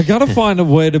 I got to find a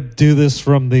way to do this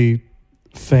from the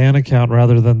fan account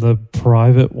rather than the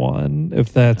private one,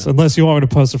 unless you want me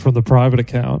to post it from the private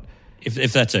account.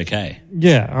 If that's okay.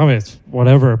 Yeah, I mean, it's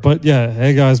whatever. But yeah,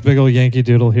 hey guys, big old Yankee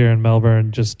Doodle here in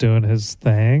Melbourne just doing his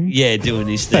thing. Yeah, doing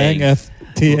his thing.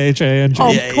 FTHANG.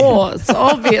 Of course,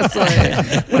 obviously.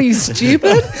 What are you,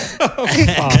 stupid?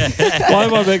 Why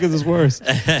am I making this worse?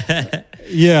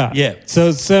 Yeah. Yeah.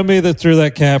 So send me through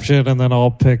that caption and then I'll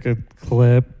pick a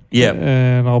clip. Yeah.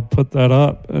 And I'll put that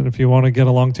up. And if you want to get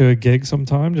along to a gig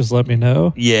sometime, just let me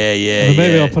know. Yeah. And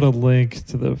maybe I'll put a link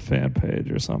to the fan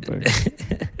page or something.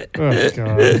 Oh,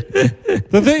 God.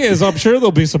 The thing is, I'm sure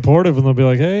they'll be supportive and they'll be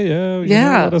like, hey,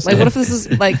 yeah. Like, what if this is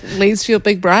leads to your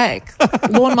big break?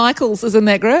 Lorne Michaels is in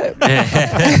that group.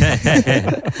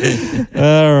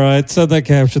 All right. Send that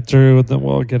caption through and then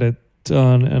we'll get it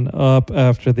done and up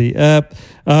after the ep.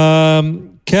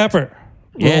 Capper.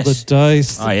 Roll the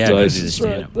dice. Oh, yeah. Dice is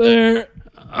right there.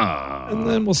 And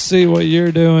then we'll see what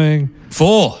you're doing.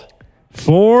 4.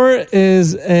 4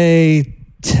 is a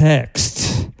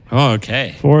text. Oh,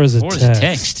 okay. 4 is a 4 text. is a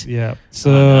text. Yeah.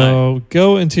 So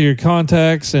go into your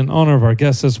contacts in honor of our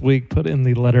guest this week. Put in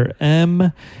the letter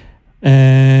M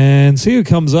and see who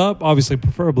comes up. Obviously,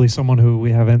 preferably someone who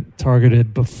we haven't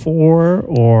targeted before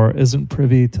or isn't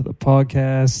privy to the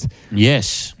podcast.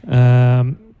 Yes.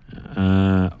 All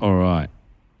right.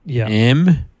 Yeah.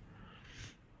 M.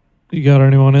 You got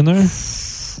anyone in there?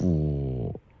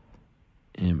 4.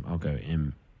 M. I'll go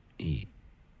M. E.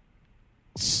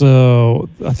 So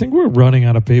I think we're running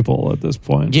out of people at this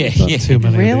point. Yeah, We've done too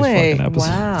many Really? of these fucking episodes.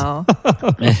 Wow.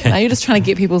 Now you're just trying to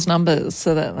get people's numbers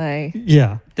so that they...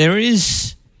 Yeah.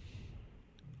 There's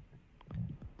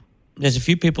a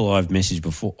few people I've messaged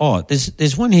before. Oh,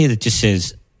 there's one here that just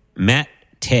says Matt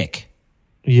Tech.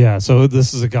 Yeah, so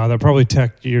this is a guy that probably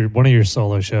teched one of your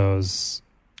solo shows.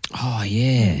 Oh,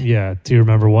 yeah. Yeah, do you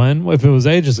remember when? If it was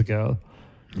ages ago.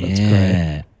 That's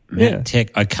great. Matt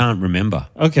Tech, I can't remember.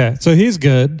 Okay, so he's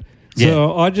good.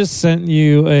 So I just sent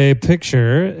you a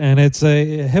picture, and it's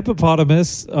a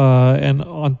hippopotamus, and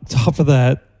on top of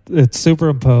that, it's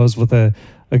superimposed with a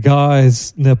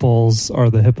guy's nipples are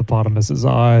the hippopotamus's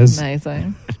eyes.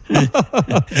 Amazing.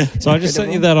 So I just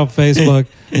sent you that on Facebook.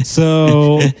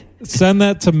 So send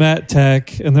that to Matt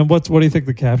Tech, and then what do you think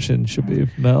the caption should be,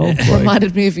 Mel? Like,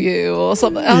 reminded me of you or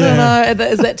something. I don't know.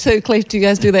 Is that too cliche? Do you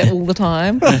guys do that all the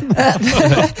time?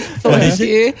 Thought of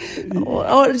you.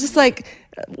 Or just like...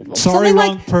 sorry,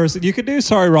 wrong person. You could do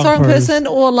sorry, wrong person.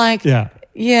 Or like...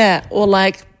 Yeah. Or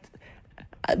like...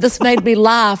 this made me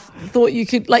laugh. Thought you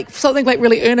could like something like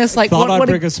really earnest, like thought I'd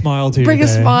bring a smile to bring a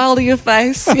smile to your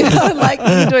face. You know, like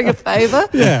you're doing a favor.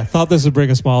 Yeah, thought this would bring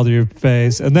a smile to your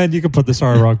face, and then you could put the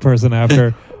sorry wrong person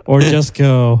after, or just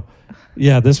go,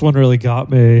 yeah, this one really got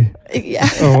me. Yeah,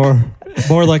 or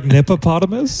more like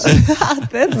Nippopotamus.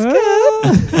 That's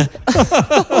good.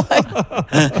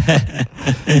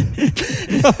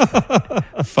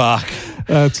 Fuck.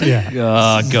 That's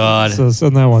Oh God. So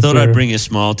send that one. Thought I'd bring a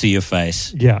smile to your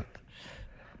face. Yeah.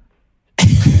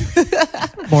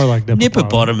 More like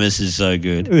Nippopotamus is so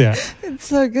good. Yeah. It's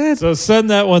so good. So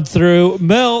send that one through.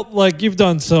 Mel, like you've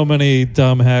done so many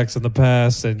dumb hacks in the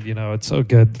past, and you know, it's so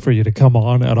good for you to come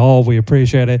on at all. We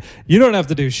appreciate it. You don't have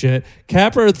to do shit.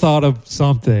 Capper thought of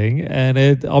something,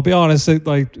 and I'll be honest, it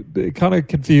kind of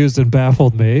confused and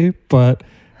baffled me, but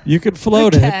you can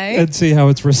float it and see how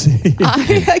it's received.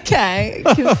 Okay.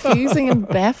 Confusing and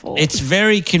baffled. It's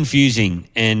very confusing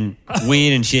and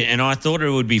weird and shit. And I thought it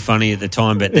would be funny at the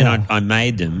time, but then I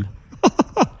made them.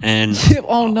 And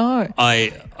oh no.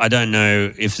 I don't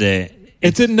know if they're...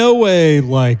 It's in no way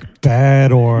like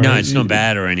bad or... No, it's not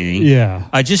bad or anything. Yeah.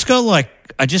 I just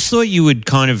thought you would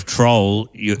kind of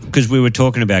troll, because we were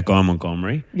talking about Guy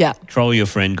Montgomery. Yeah. Troll your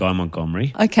friend Guy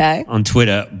Montgomery. Okay. On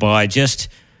Twitter by just...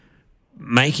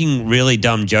 making really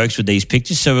dumb jokes with these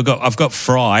pictures. So I've got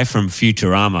Fry from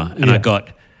Futurama, and I got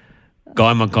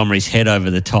Guy Montgomery's head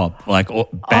over the top, like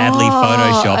badly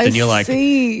photoshopped, and you're like,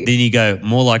 then you go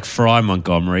more like Fry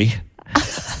Montgomery.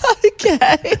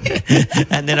 Okay.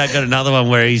 And then I got another one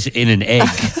where he's in an egg,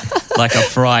 like a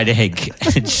fried egg.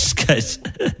 It just goes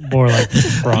more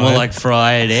like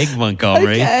fried egg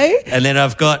Montgomery. Okay. And then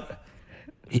I've got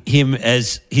him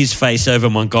as his face over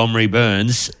Montgomery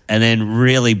Burns, and then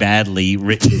really badly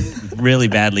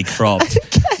cropped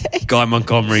Guy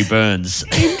Montgomery Burns.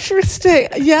 Interesting.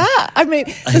 Yeah. I mean,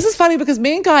 this is funny because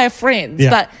me and Guy are friends,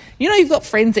 but you know, you've got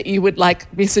friends that you would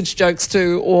like message jokes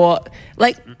to, or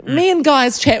like me and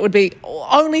Guy's chat would be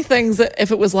only things that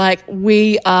if it was like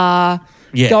we are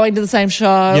going to the same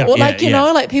show, or like, you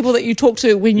know, like people that you talk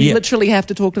to when you literally have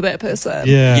to talk to that person.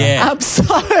 Yeah. So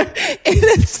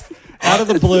it is out of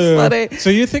the blue. So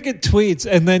you think it tweets,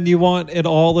 and then you want it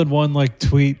all in one like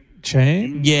tweet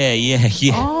chain? Yeah.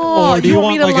 Oh, or do you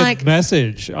want like a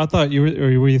message? I thought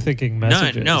were you thinking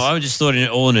messages? No, I just thought it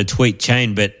all in a tweet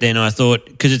chain, but then I thought,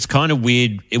 because it's kind of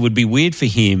weird, it would be weird for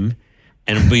him,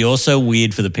 and it would be also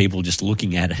weird for the people just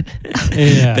looking at it.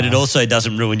 Yeah. But it also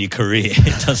doesn't ruin your career.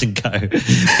 It doesn't go.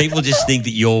 People just think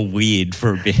that you're weird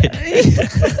for a bit.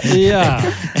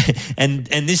 Yeah. And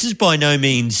this is by no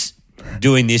means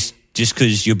doing this just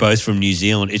because you're both from New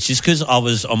Zealand. It's just because I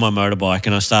was on my motorbike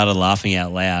and I started laughing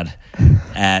out loud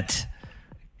at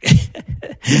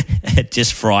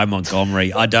just Fry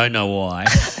Montgomery. I don't know why.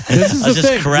 This is I was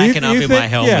just cracking up in my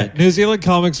helmet. Yeah, New Zealand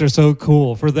comics are so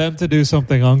cool. For them to do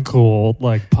something uncool,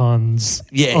 like puns.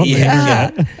 Yeah.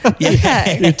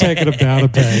 You're taking them down a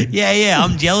peg. Yeah.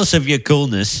 I'm jealous of your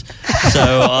coolness.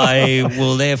 So I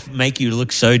will make you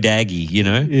look so daggy, you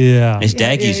know? Yeah. As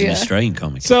daggy's an Australian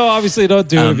comic. So obviously don't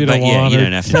do it if you don't want you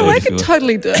don't have to. No, I can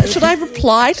totally do it. Should I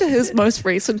reply to his most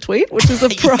recent tweet, which is a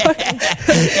pro?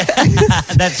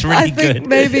 That's really good. I think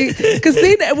maybe, because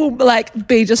then it will like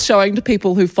be just showing to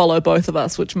people who follow both of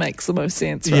us, which makes the most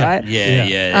sense, right?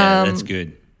 Yeah. That's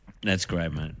good. That's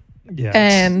great, mate. Yeah.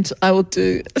 And I will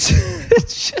do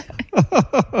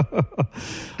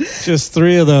just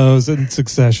 3 of those in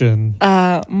succession.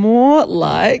 More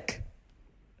like...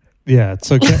 Yeah,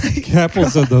 so Cap will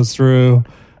send those through.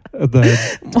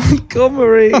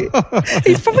 Montgomery.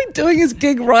 He's probably doing his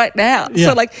gig right now. Yeah.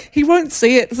 So, like, he won't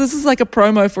see it. So this is like a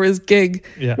promo for his gig,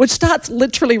 which starts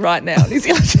literally right now in New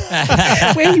Zealand,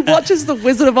 where he watches The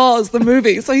Wizard of Oz, the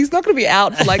movie. So he's not going to be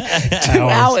out for like 2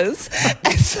 hours.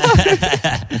 And so,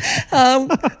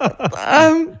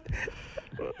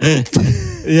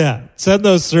 yeah, send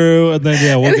those through, and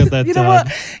then we'll get that you know done.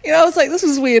 what? I was like, this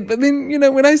is weird, but then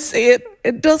when I see it,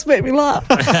 it does make me laugh.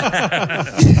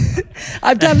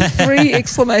 I've done 3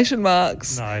 exclamation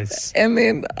marks. Nice. And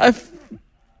then I'm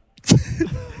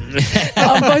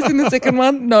posting the second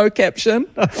one, no caption.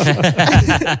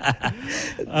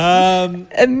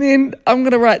 And then I'm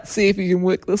gonna write, see if you can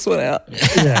work this one out.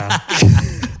 Yeah.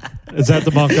 Is that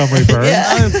the Montgomery Burns?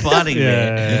 So funny,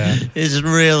 man. It's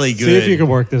really good. See if you can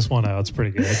work this one out. It's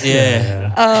pretty good.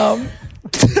 Yeah.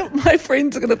 My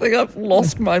friends are going to think I've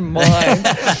lost my mind.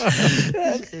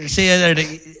 See, I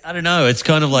don't know. It's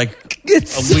kind of like a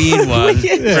weird one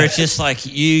where it's just like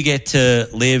you get to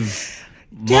live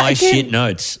my shit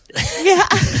notes. Yeah.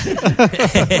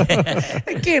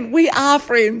 Again, we are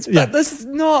friends, but this is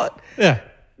not...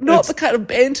 Not the kind of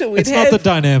banter we'd have. It's not the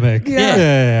dynamic.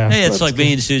 Yeah, it's like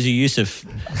me and Susie Youssef.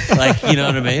 Like, you know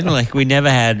what I mean? Like, we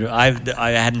never had... I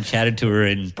hadn't chatted to her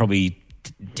in probably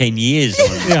 10 years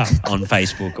on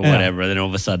Facebook or whatever. And then all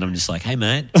of a sudden I'm just like, hey,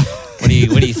 mate, what do you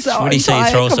say you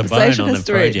throw us a bone on the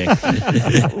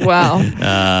project? Wow.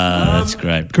 That's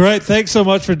great. Great. Thanks so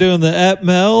much for doing the app,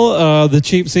 Mel. The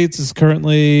Cheap Seats is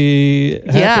currently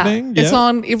happening. It's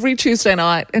on every Tuesday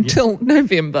night until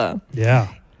November.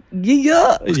 Yeah.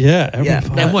 Yeah.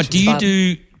 And what do you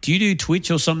do? Do you do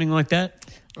Twitch or something like that?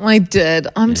 I did.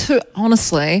 I'm too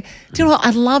honestly. Do you know what?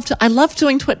 I loved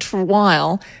doing Twitch for a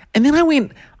while, and then I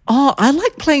went, I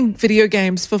like playing video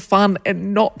games for fun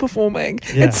and not performing.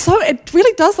 Yeah. It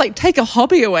really does like take a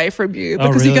hobby away from you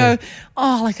because you go,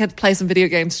 like I'd play some video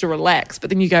games to relax, but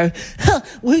then you go,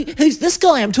 who's this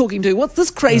guy I'm talking to? What's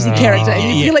this crazy character?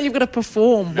 And you feel like you've got to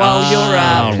perform while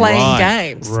you're playing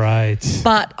games. Right.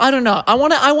 But I don't know. I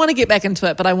want to get back into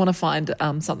it, but I want to find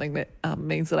something that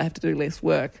means that I have to do less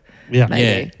work. Yeah.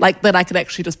 Maybe. Like that I could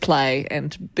actually just play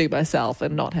and be myself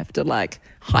and not have to like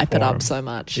hype it up so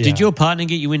much. Did your partner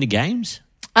get you into games?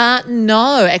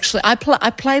 No, actually, I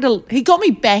played he got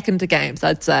me back into games,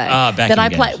 I'd say.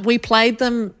 We played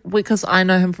them because I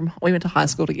know him we went to high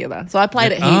school together. So I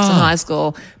played it heaps in high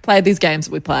school, played these games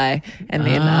that we play, and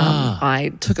then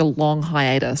I took a long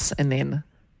hiatus and then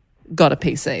got a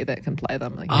PC that can play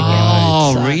them.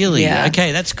 Really? Yeah.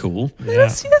 Okay, that's cool.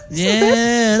 That's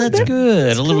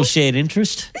good. A little shared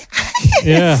interest.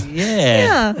 Yeah.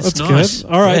 That's nice.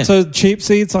 Good. All right, so Cheap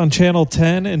Seats on Channel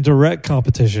 10 in direct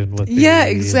competition with the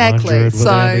exactly. 100 with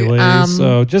Andy Lee.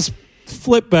 So just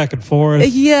flip back and forth.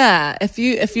 Yeah, if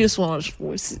you just want to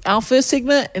watch our first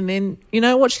segment and then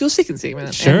watch your second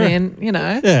segment, sure, and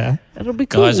then it'll be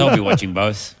cool. Guys, I'll be watching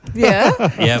both. Yeah,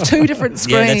 2 different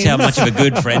screens. Yeah, that's how much of a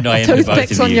good friend I am to both of you.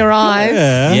 Toothpicks on your eyes.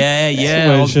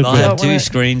 Yeah. I'll have 2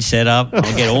 screens set up. I'll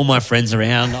get all my friends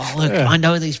around. Oh look, I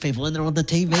know these people and they're on the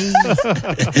TV.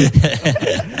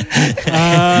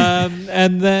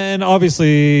 And then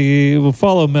obviously we'll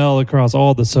follow Mel across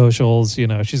all the socials.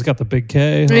 She's got the big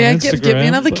K on Instagram. Give me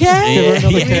another K.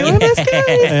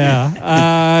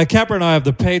 Capper and I have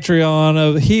the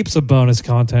Patreon. Heaps of bonus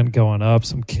content going up.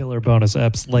 Some killer bonus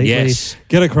eps lately. Yes.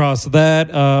 Get across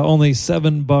that. Only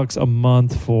 $7 a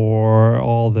month for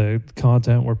all the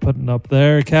content we're putting up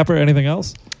there. Capper, anything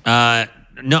else?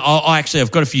 No, actually,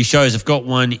 I've got a few shows. I've got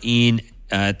one in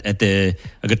I've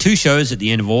got 2 shows at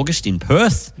the end of August in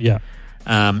Perth. Yeah.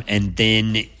 And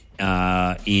then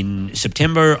in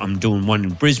September, I'm doing one in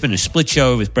Brisbane, a split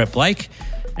show with Brett Blake.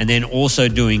 And then also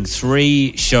doing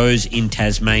 3 shows in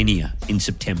Tasmania in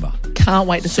September. Can't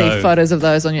wait to see photos of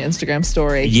those on your Instagram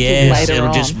story. Yes, later it'll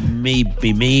on. just be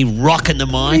me rocking the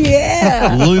mic,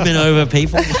 yeah, looming over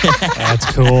people. That's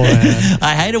cool, man.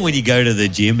 I hate it when you go to the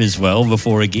gym as well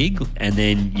before a gig, and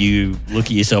then you look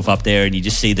at yourself up there and you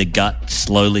just see the gut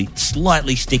slightly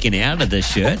sticking out of the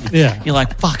shirt. Yeah, you're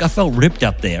like, "Fuck! I felt ripped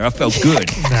up there. I felt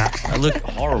good. I look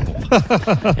horrible."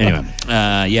 Anyway,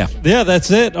 yeah,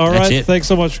 that's it. All right, thanks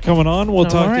so much for coming on. We'll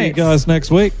talk to you guys next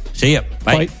week. See ya.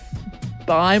 Bye.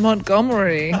 Bye,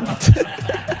 Montgomery.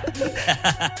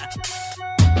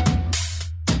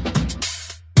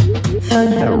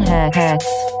 Phone hacks.